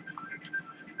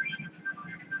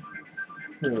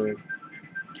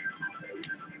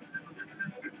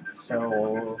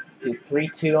 So do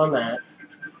 3-2 on that.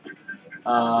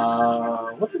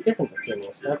 What's the difference between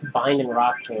these? So that's Bind and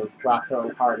Rock Tomb. Rock Throw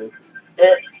and Harden.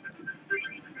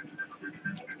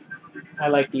 I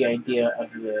like the idea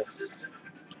of this.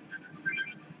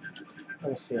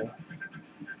 Let me see.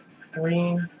 3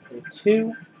 and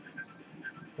 2.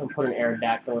 I'm gonna put an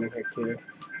Aerodactyl in here too.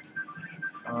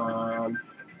 I'm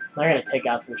gonna take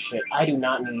out some shit. I do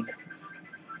not need.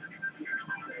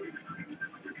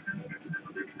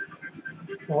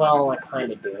 Well, I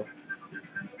kind of do.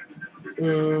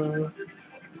 We're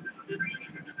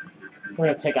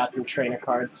gonna take out some trainer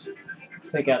cards.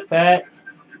 Take out that.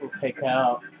 We'll take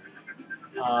out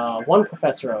one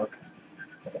Professor Oak.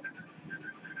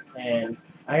 And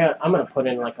I'm gonna put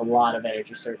in like a lot of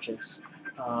energy searches.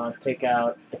 Take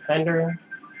out Defender.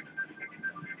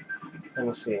 Let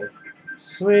me see.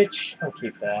 Switch. I'll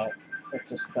keep that. That's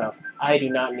some stuff. I do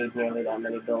not need nearly that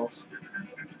many bills.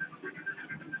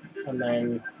 And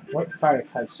then, what fire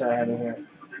types do I have in here?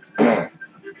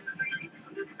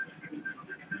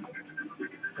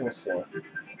 Let's see.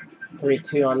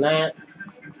 3-2 on that.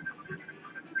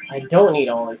 I don't need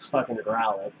all these fucking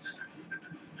growlets.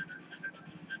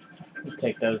 We'll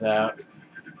take those out.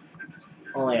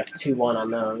 Only have 2-1 on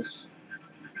those.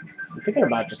 I'm thinking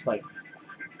about just like...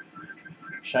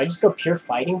 Should I just go pure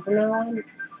fighting from now on?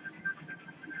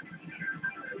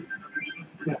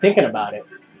 I'm thinking about it.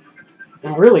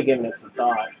 I'm really giving it some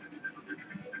thought.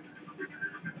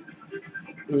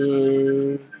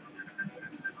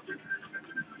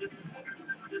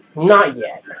 Not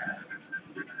yet.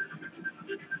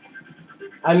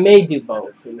 I may do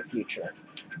both in the future.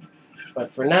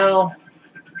 But for now,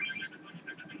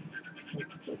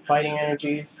 some fighting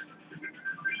energies.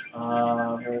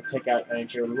 We're going to take out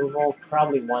energy removal.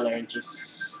 Probably 1 energy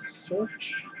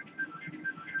search.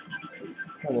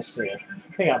 Let me see.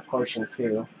 Take out potion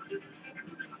too.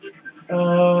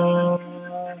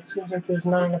 It seems like there's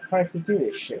not enough cards to do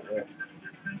this shit with.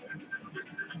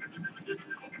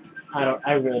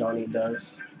 I really don't need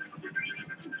those.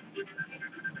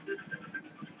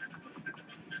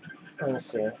 Let me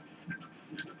see.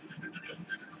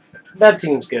 That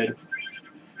seems good.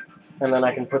 And then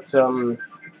I can put some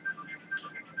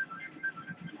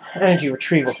energy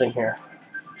retrievals in here.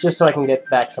 Just so I can get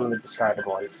back some of the discarded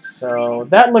ones. So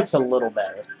that looks a little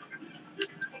better.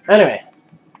 Anyway.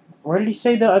 Where did he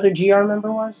say the other GR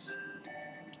member was?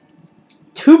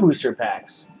 2 booster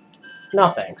packs.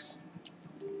 No thanks.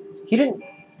 He didn't...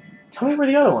 Tell me where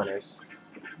the other one is.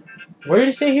 Where did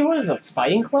he say he was? A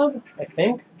fighting club? I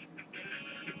think.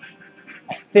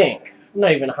 I'm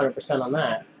not even 100% on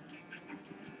that.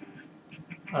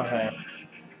 Okay.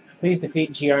 Please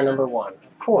defeat GR number 1.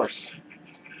 Of course.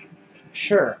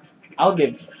 Sure. I'll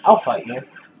fight you.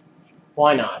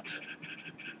 Why not?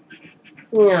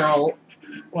 No.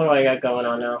 What do I got going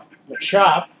on now?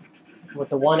 Machop, with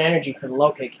the 1 energy for the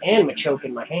low kick, and Machoke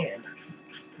in my hand.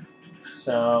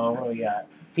 So, what do we got?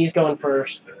 He's going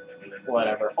first.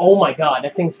 Whatever. Oh my god,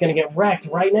 that thing's gonna get wrecked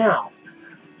right now.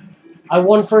 I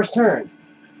won first turn.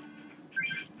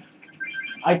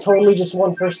 I totally just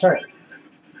won first turn.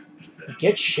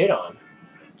 Get shit on.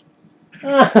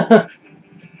 I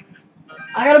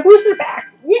got a booster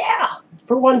back! Yeah!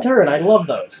 For 1 turn, I love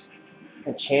those.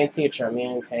 And Chansey, a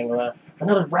Charmeleon, Tangela.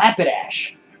 Another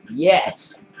Rapidash!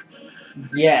 Yes!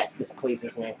 Yes, this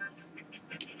pleases me.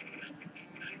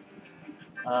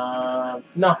 No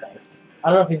thanks. I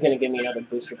don't know if he's going to give me another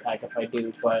booster pack if I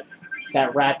do, but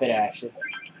that Rapidash is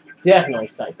definitely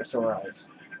Cypress-Eyes.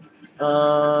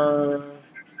 I'm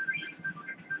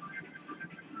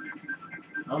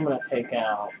going to take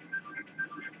out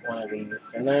one of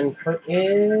these and then put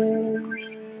in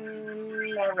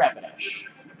a Rapidash.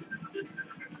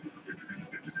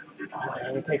 Oh,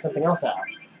 I need to take something else out.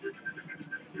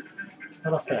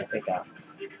 What else can I take out?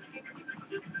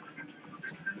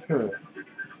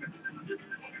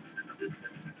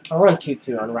 I'll run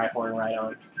 2-2 on Rhyhorn right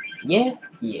on. Yeah?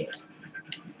 Yeah.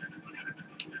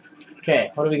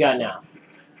 Okay, what do we got now?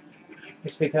 We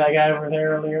speak to that guy over there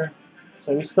earlier.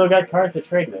 So we still got cards to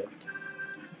trade with.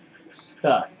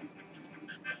 Stuff.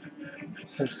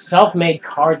 Some self-made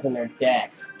cards in their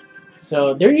decks.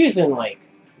 So they're using, like,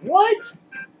 what?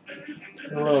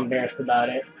 I'm a little embarrassed about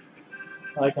it.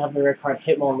 I like to have the rare card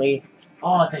Hitmonlee.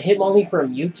 Oh, it's a Hitmonlee for a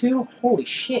Mewtwo? Holy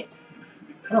shit.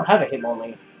 I don't have a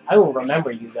Hitmonlee. I will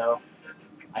remember you, though.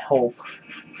 I hope.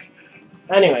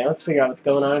 Anyway, let's figure out what's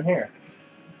going on here.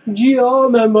 GR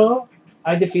member.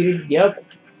 I defeated... Yep.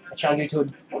 I challenge you to a...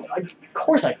 Of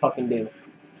course I fucking do.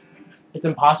 It's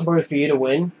impossible for you to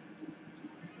win.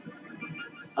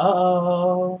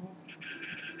 Uh-oh.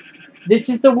 This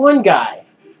is the one guy.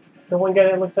 The one guy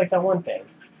that looks like that one thing.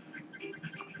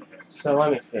 So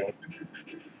let me see.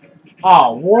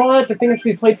 Oh, what? The thing has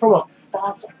to be played from a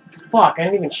fossil. Fuck, I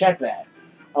didn't even check that.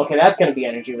 Okay, that's going to be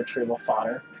energy retrieval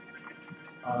fodder.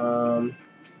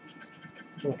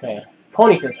 Okay.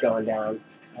 Ponyta's going down.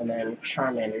 And then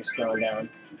Charmander's going down.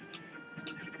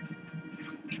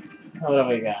 What do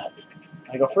we got?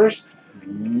 I go first?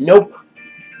 Nope.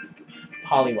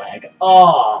 Poliwag.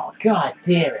 Oh, god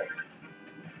damn it.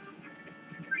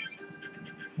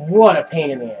 What a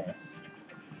pain in the ass.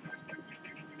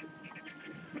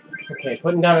 Okay,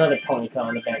 putting down another Ponyta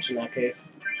on the bench in that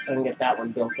case. So I can get that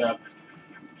one built up.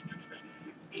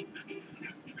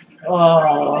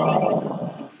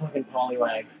 Oh, fucking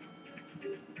Poliwag.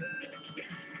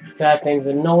 That thing's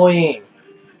annoying.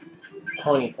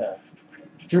 Ponyta.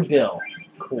 Drew Bill.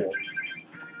 Cool.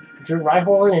 Drew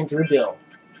Rhyhorn and Drew Bill.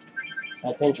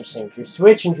 That's interesting. Drew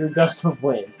Switch and drew Gust of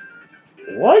Wind.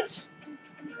 What?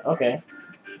 Okay.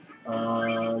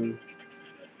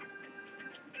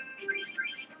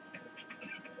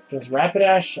 Does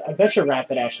Rapidash... I bet you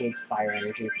Rapidash needs Fire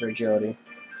Energy for agility.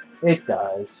 It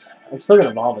does. I'm still gonna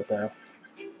evolve it, though.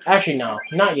 Actually, no.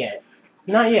 Not yet.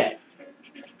 Not yet.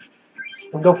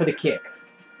 I'll go for the kick.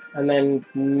 And then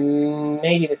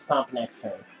maybe the Stomp next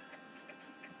turn.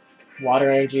 Water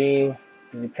Energy...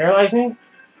 Does he paralyze me?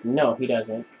 No, he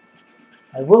doesn't.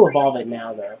 I will evolve it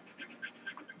now, though.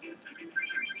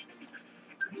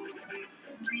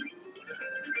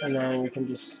 And then we can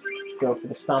just go for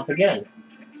the Stomp again.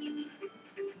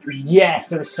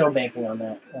 Yes! I was so banking on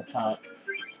that. That's hot.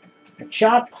 A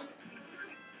Chop.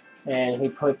 And he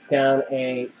puts down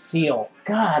a Seal.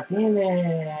 God damn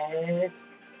it!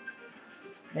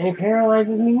 And he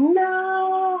paralyzes me.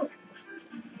 No!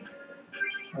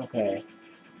 Okay.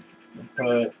 We'll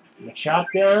put the Chop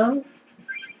down.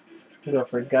 We'll go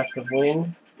for a Gust of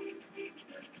Wind.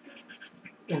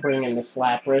 And bring in this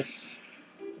Lapras.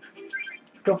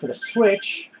 Go for the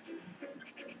Switch.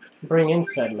 Bring in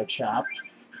said Machop.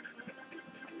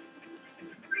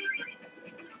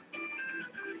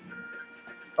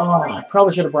 Oh, I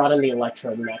probably should have brought in the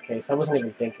Electrode in that case. I wasn't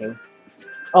even thinking.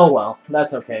 Oh well,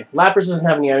 that's okay. Lapras doesn't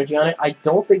have any energy on it. I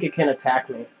don't think it can attack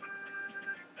me.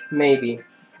 Maybe.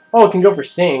 Oh, it can go for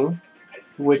Sing,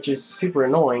 which is super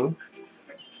annoying.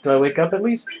 Do I wake up at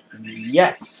least?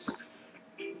 Yes!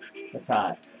 That's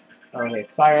hot. Okay,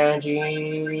 Fire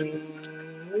Energy...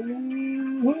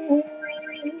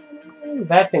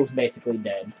 That thing's basically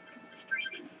dead.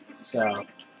 So,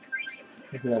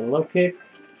 here's another low kick.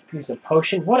 Use a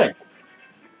potion. What a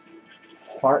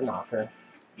fart knocker.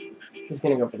 He's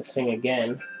gonna go for the Sing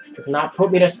again. Does not put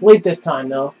me to sleep this time,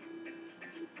 though.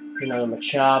 Another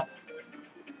Machop.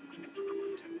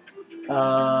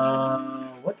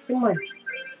 What's in my...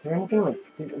 Is there anything like...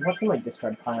 What's in my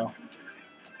discard pile?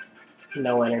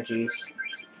 No energies.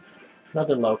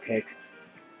 Another low kick.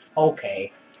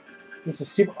 Okay. This is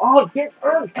super... Oh, get...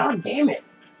 God damn it!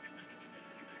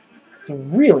 It's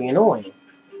really annoying.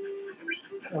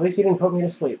 At least he didn't put me to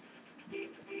sleep.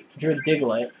 Drew a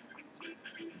Diglett.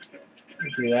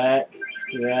 Do that.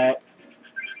 Do that.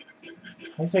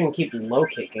 At least I can keep low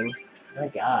kicking. My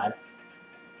god.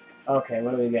 Okay,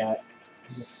 what do we got?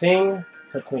 There's a Sing.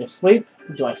 Puts me to sleep.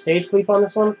 Do I stay asleep on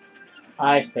this one?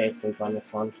 I stay asleep on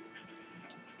this one.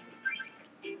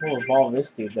 We'll evolve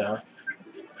this dude, though.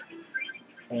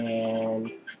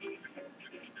 And...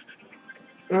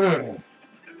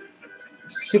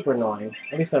 Super annoying.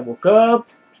 At least I woke up.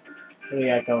 What do we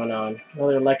got going on?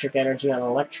 Another electric energy on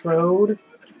Electrode.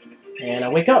 And I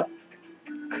wake up.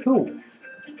 Cool.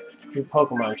 New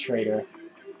Pokemon Trader.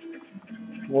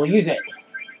 We'll use it.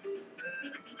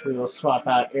 We will swap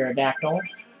out Aerodactyl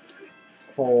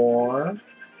for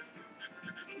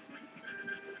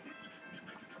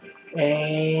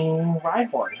a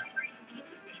Rhyhorn.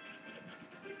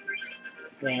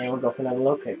 And we'll go for another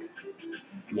low kick.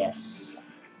 Yes.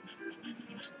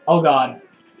 Oh god.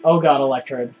 Oh god,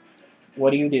 Electrode.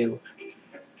 What do you do?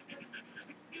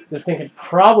 This thing could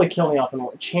probably kill me off in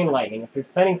Chain Lightning. If the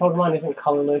defending Pokemon isn't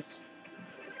colorless.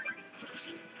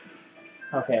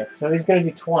 Okay, so he's going to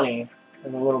do 20.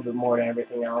 And a little bit more to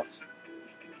everything else.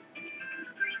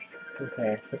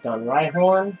 Okay, put down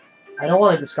Rhyhorn. I don't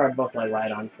want to discard both my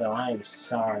Rhydons, though. I am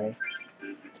sorry.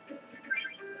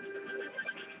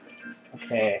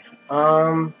 Okay,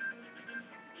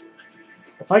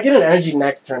 if I get an energy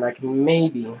next turn, I can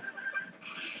maybe...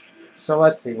 So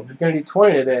let's see. He's going to do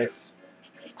 20 to this.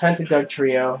 10 to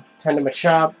Dugtrio. 10 to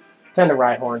Machop. 10 to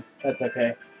Rhyhorn. That's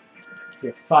okay.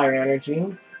 Get Fire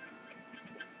Energy.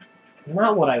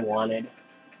 Not what I wanted.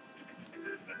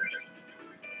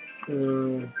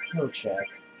 No check.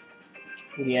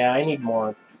 Yeah, I need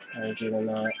more energy than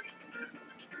that.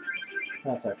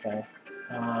 That's okay.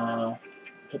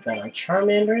 Put that on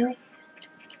Charmander.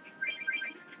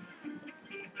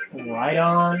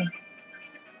 Rhydon.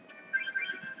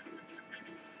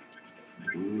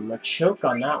 Machoke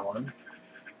on that one.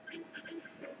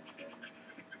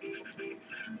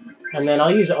 And then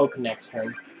I'll use Oak next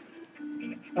turn.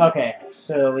 Okay,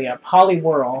 so we got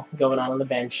Poliwhirl going on the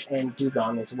bench, and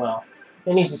Dugong as well.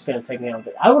 And he's just going to take me out.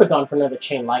 I would have gone for another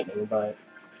Chain Lightning, but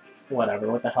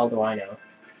whatever. What the hell do I know?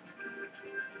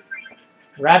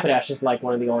 Rapidash is like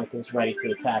one of the only things ready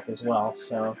to attack as well,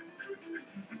 so...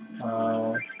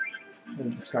 we'll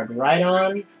discard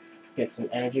Rhydon, get some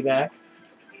energy back.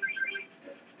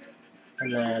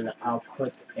 And then I'll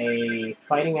put a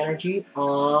Fighting Energy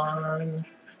on...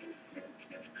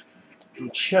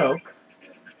 Choke.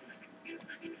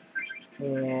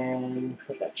 And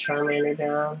put that Charmander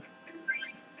down.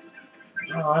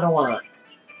 Oh, I don't want to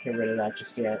get rid of that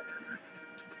just yet.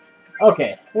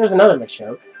 Okay, there's another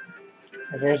Machoke.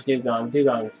 And here's Dugong.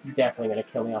 Dugong is definitely going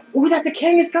to kill me off. Ooh, that's a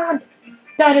Kangaskhan!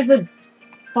 That is a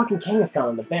fucking Kangaskhan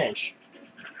on the bench.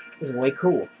 This is way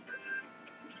cool.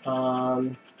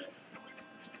 I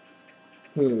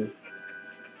don't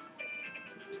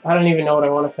even know what I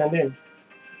want to send in.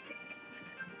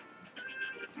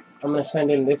 I'm going to send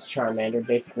in this Charmander,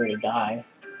 basically to die.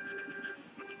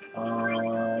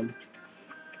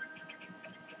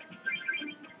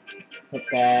 Put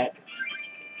that.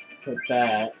 Put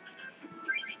that.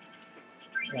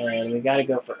 And we gotta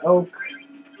go for Oak.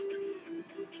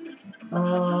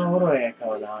 What do I got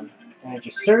going on? Energy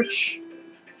Search.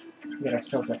 Get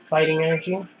ourselves a Fighting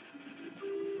Energy.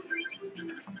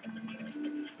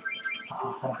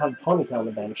 Oh, I don't have a Ponytail on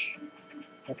the bench.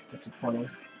 That's disappointing.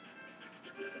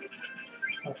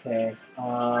 Okay,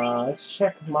 let's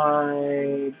check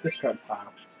my discard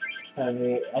pile.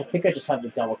 I think I just have the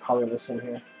double colorless in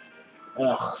here.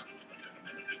 Ugh.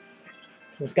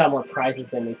 It's got more prizes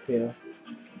than me, too.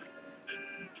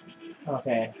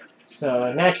 Okay,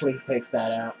 so naturally he takes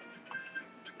that out.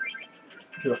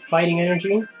 Do a Fighting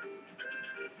Energy.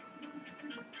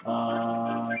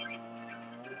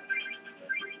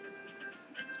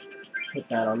 Put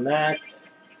that on that.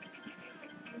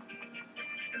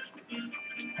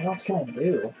 What else can I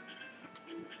do?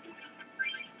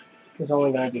 It's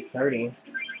only going to do 30.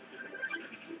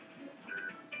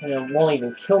 And it won't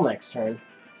even kill next turn.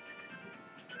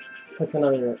 Puts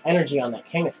another energy on that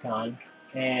Kangaskhan.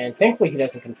 And thankfully he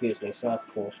doesn't confuse me, so that's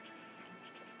cool.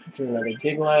 Do another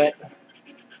Diglett.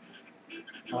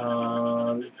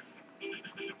 I'm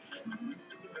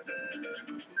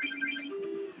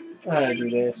gonna do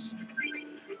this.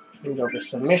 We go for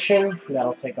Submission.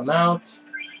 That'll take him out.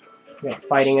 We got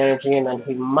Fighting Energy, and then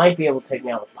he might be able to take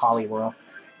me out with Poliwhirl.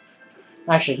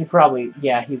 Actually, he probably...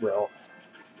 Yeah, he will.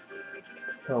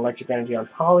 Electric Energy on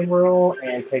Poliwhirl,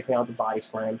 and take me out with Body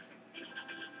Slam.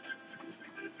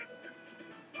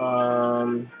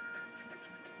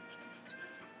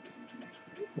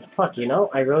 Fuck, you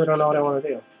know? I really don't know what I want to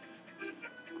do.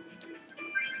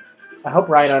 I hope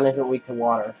Rhydon isn't weak to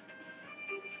water.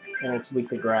 And it's weak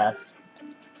to grass.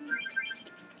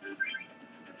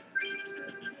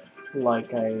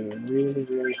 Like, I really,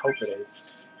 really hope it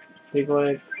is.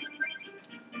 Diglett.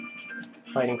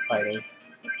 Fighting. I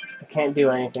can't do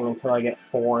anything until I get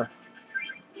 4.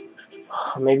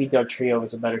 Maybe Dugtrio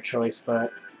was a better choice,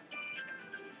 but...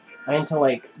 I need to,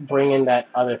 like, bring in that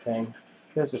other thing.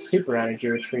 There's a Super Energy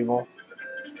Retrieval.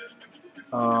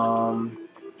 Let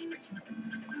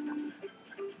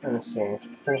me see.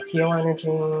 Full Heal Energy.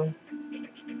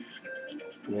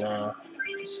 Nah.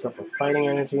 Just go for Fighting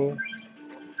Energy.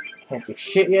 Can't do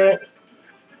shit yet.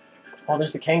 Oh,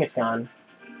 there's the Kangaskhan.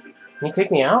 Can you take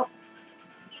me out?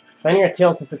 Bending or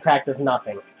Tails, this attack does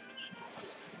nothing.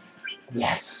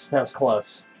 Yes, that was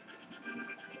close.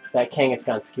 That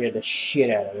Kangaskhan scared the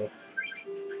shit out of me.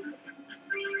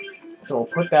 So we'll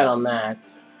put that on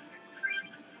that.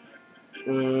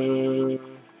 I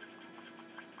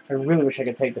really wish I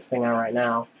could take this thing out right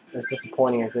now, as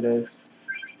disappointing as it is.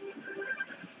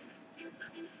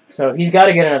 So he's got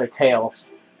to get another Tails.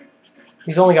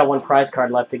 He's only got 1 prize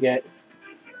card left to get.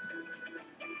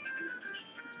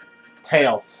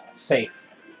 Tails. Safe.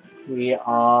 We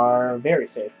are very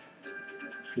safe.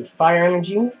 Do Fire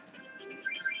Energy.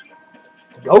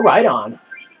 Go Rhydon.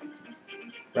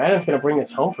 Rhydon's going to bring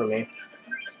this home for me.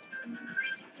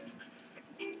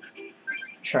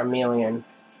 Charmeleon.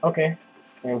 Okay.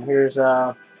 And here's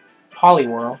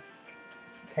Poliwhirl.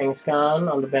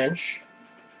 Kangaskhan on the bench.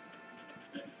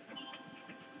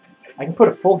 I can put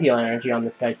a full heal energy on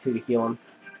this guy too to heal him.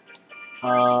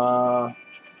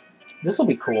 This will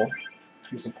be cool.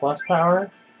 Use some plus power.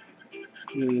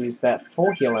 Use that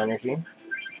full heal energy.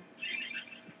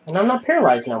 And I'm not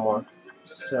paralyzed no more.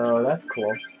 So that's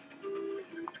cool.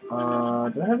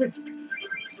 Do I have it?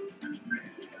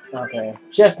 Okay,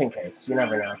 just in case. You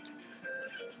never know.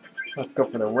 Let's go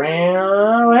for the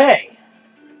ram. Hey!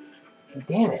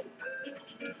 Damn it.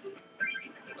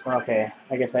 Okay,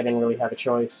 I guess I didn't really have a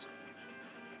choice.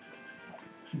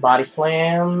 Body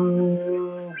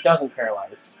Slam doesn't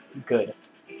paralyze. Good.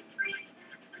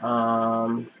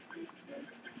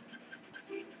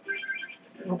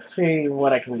 Let's see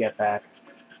what I can get back.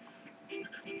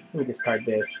 Let me discard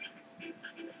this.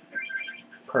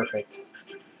 Perfect.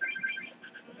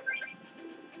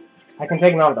 I can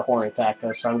take him out with a Horn Attack,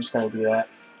 though, so I'm just going to do that.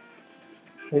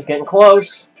 He's getting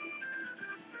close.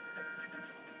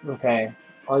 Okay.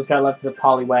 All he's got left is a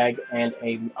Poliwag and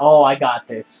a... Oh, I got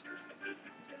this.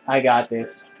 I got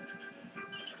this.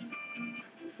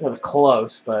 It was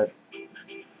close, but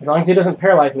As long as he doesn't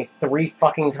paralyze me 3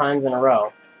 fucking times in a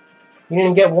row. He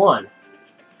didn't get 1.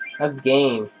 That's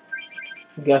game.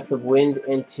 Gust of wind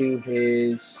into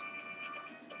his...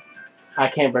 I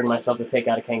can't bring myself to take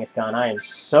out a Kangaskhan. I am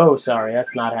so sorry.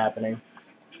 That's not happening.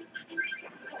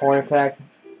 Horn attack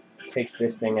takes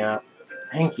this thing out.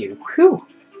 Thank you. Whew.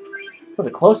 That was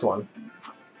a close one.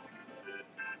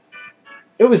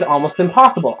 It was almost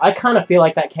impossible. I kind of feel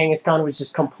like that Kangaskhan was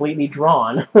just completely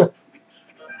drawn.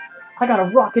 I got a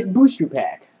rocket booster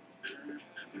pack.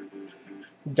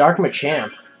 Dark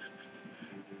Machamp.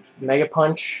 Mega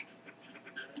Punch.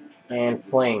 And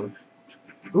Fling.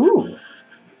 Ooh.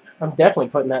 I'm definitely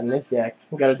putting that in this deck.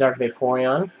 We got a Dark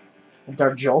Vaporeon. A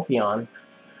Dark Jolteon.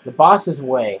 The Boss's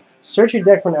Way. Search your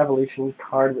deck for an evolution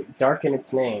card with Dark in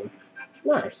its name.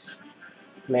 Nice.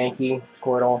 Mankey,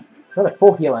 Squirtle. Another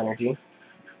full heal energy.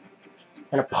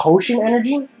 And a potion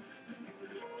energy?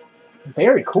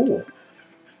 Very cool.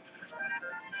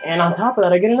 And on top of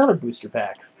that, I get another booster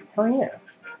pack. Hell yeah.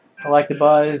 I like the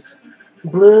buzz.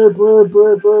 Blah, blah,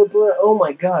 blah, blah, blah. Oh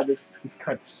my god, these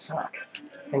cards suck.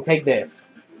 And take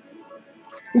this.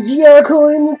 GR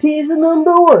coin piece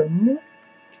number 1.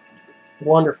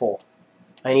 Wonderful.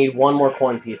 I need 1 more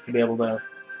coin piece to be able to...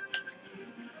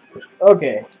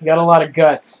 Okay, you got a lot of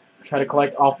guts. Try to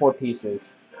collect all 4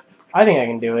 pieces. I think I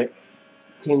can do it.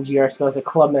 Team GR still has a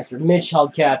clubmaster. Mitch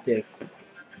held captive.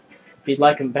 If you'd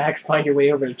like him back, find your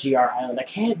way over to GR Island. I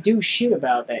can't do shit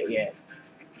about that yet.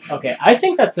 Okay, I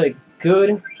think that's a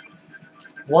good...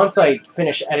 Once I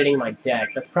finish editing my deck,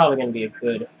 that's probably going to be a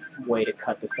good way to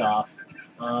cut this off.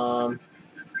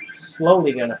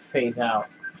 Slowly going to phase out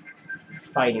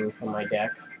fighting from my deck.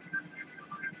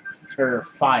 Or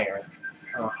fire.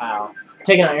 I don't know how.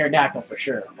 Taking out Aerodactyl for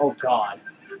sure. Oh god.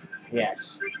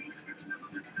 Yes.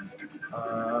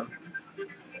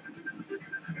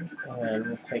 And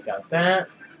we'll take out that.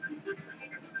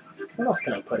 What else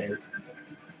can I put in?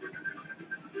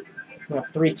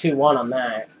 3-2-1 on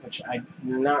that, which I'm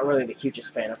not really the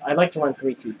hugest fan of. I'd like to run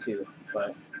 3-2-2, but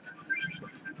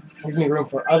it gives me room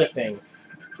for other things,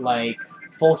 like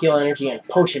full heal energy and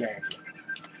potion energy.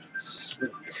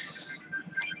 Sweet.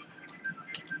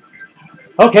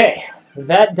 Okay,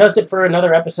 that does it for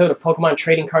another episode of Pokemon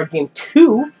Trading Card Game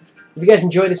 2. If you guys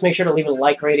enjoyed this, make sure to leave a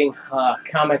like rating,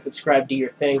 comment, subscribe, do your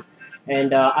thing,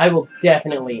 and I will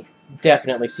definitely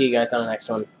see you guys on the next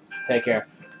one. Take care.